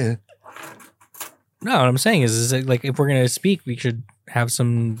 No, what I'm saying is like if we're gonna speak, we should have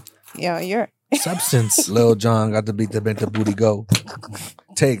some You're substance. Lil Jon got to beat the booty go.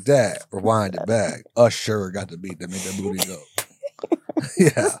 Take that, rewind it back. Usher got to beat the booty go.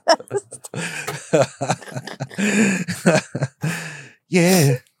 Yeah.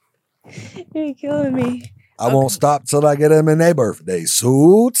 Yeah. You're killing me. I won't stop till I get them in their birthday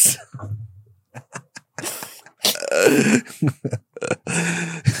suits.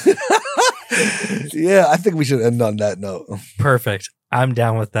 Yeah, I think we should end on that note. Perfect. I'm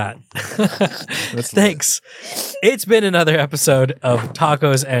down with that. Thanks. It's been another episode of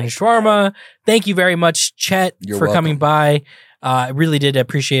Tacos and Shawarma. Thank you very much, Chet, for coming by. I really did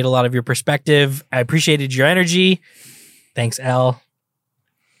appreciate a lot of your perspective. I appreciated your energy. Thanks, Elle.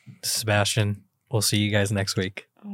 Sebastian. We'll see you guys next week.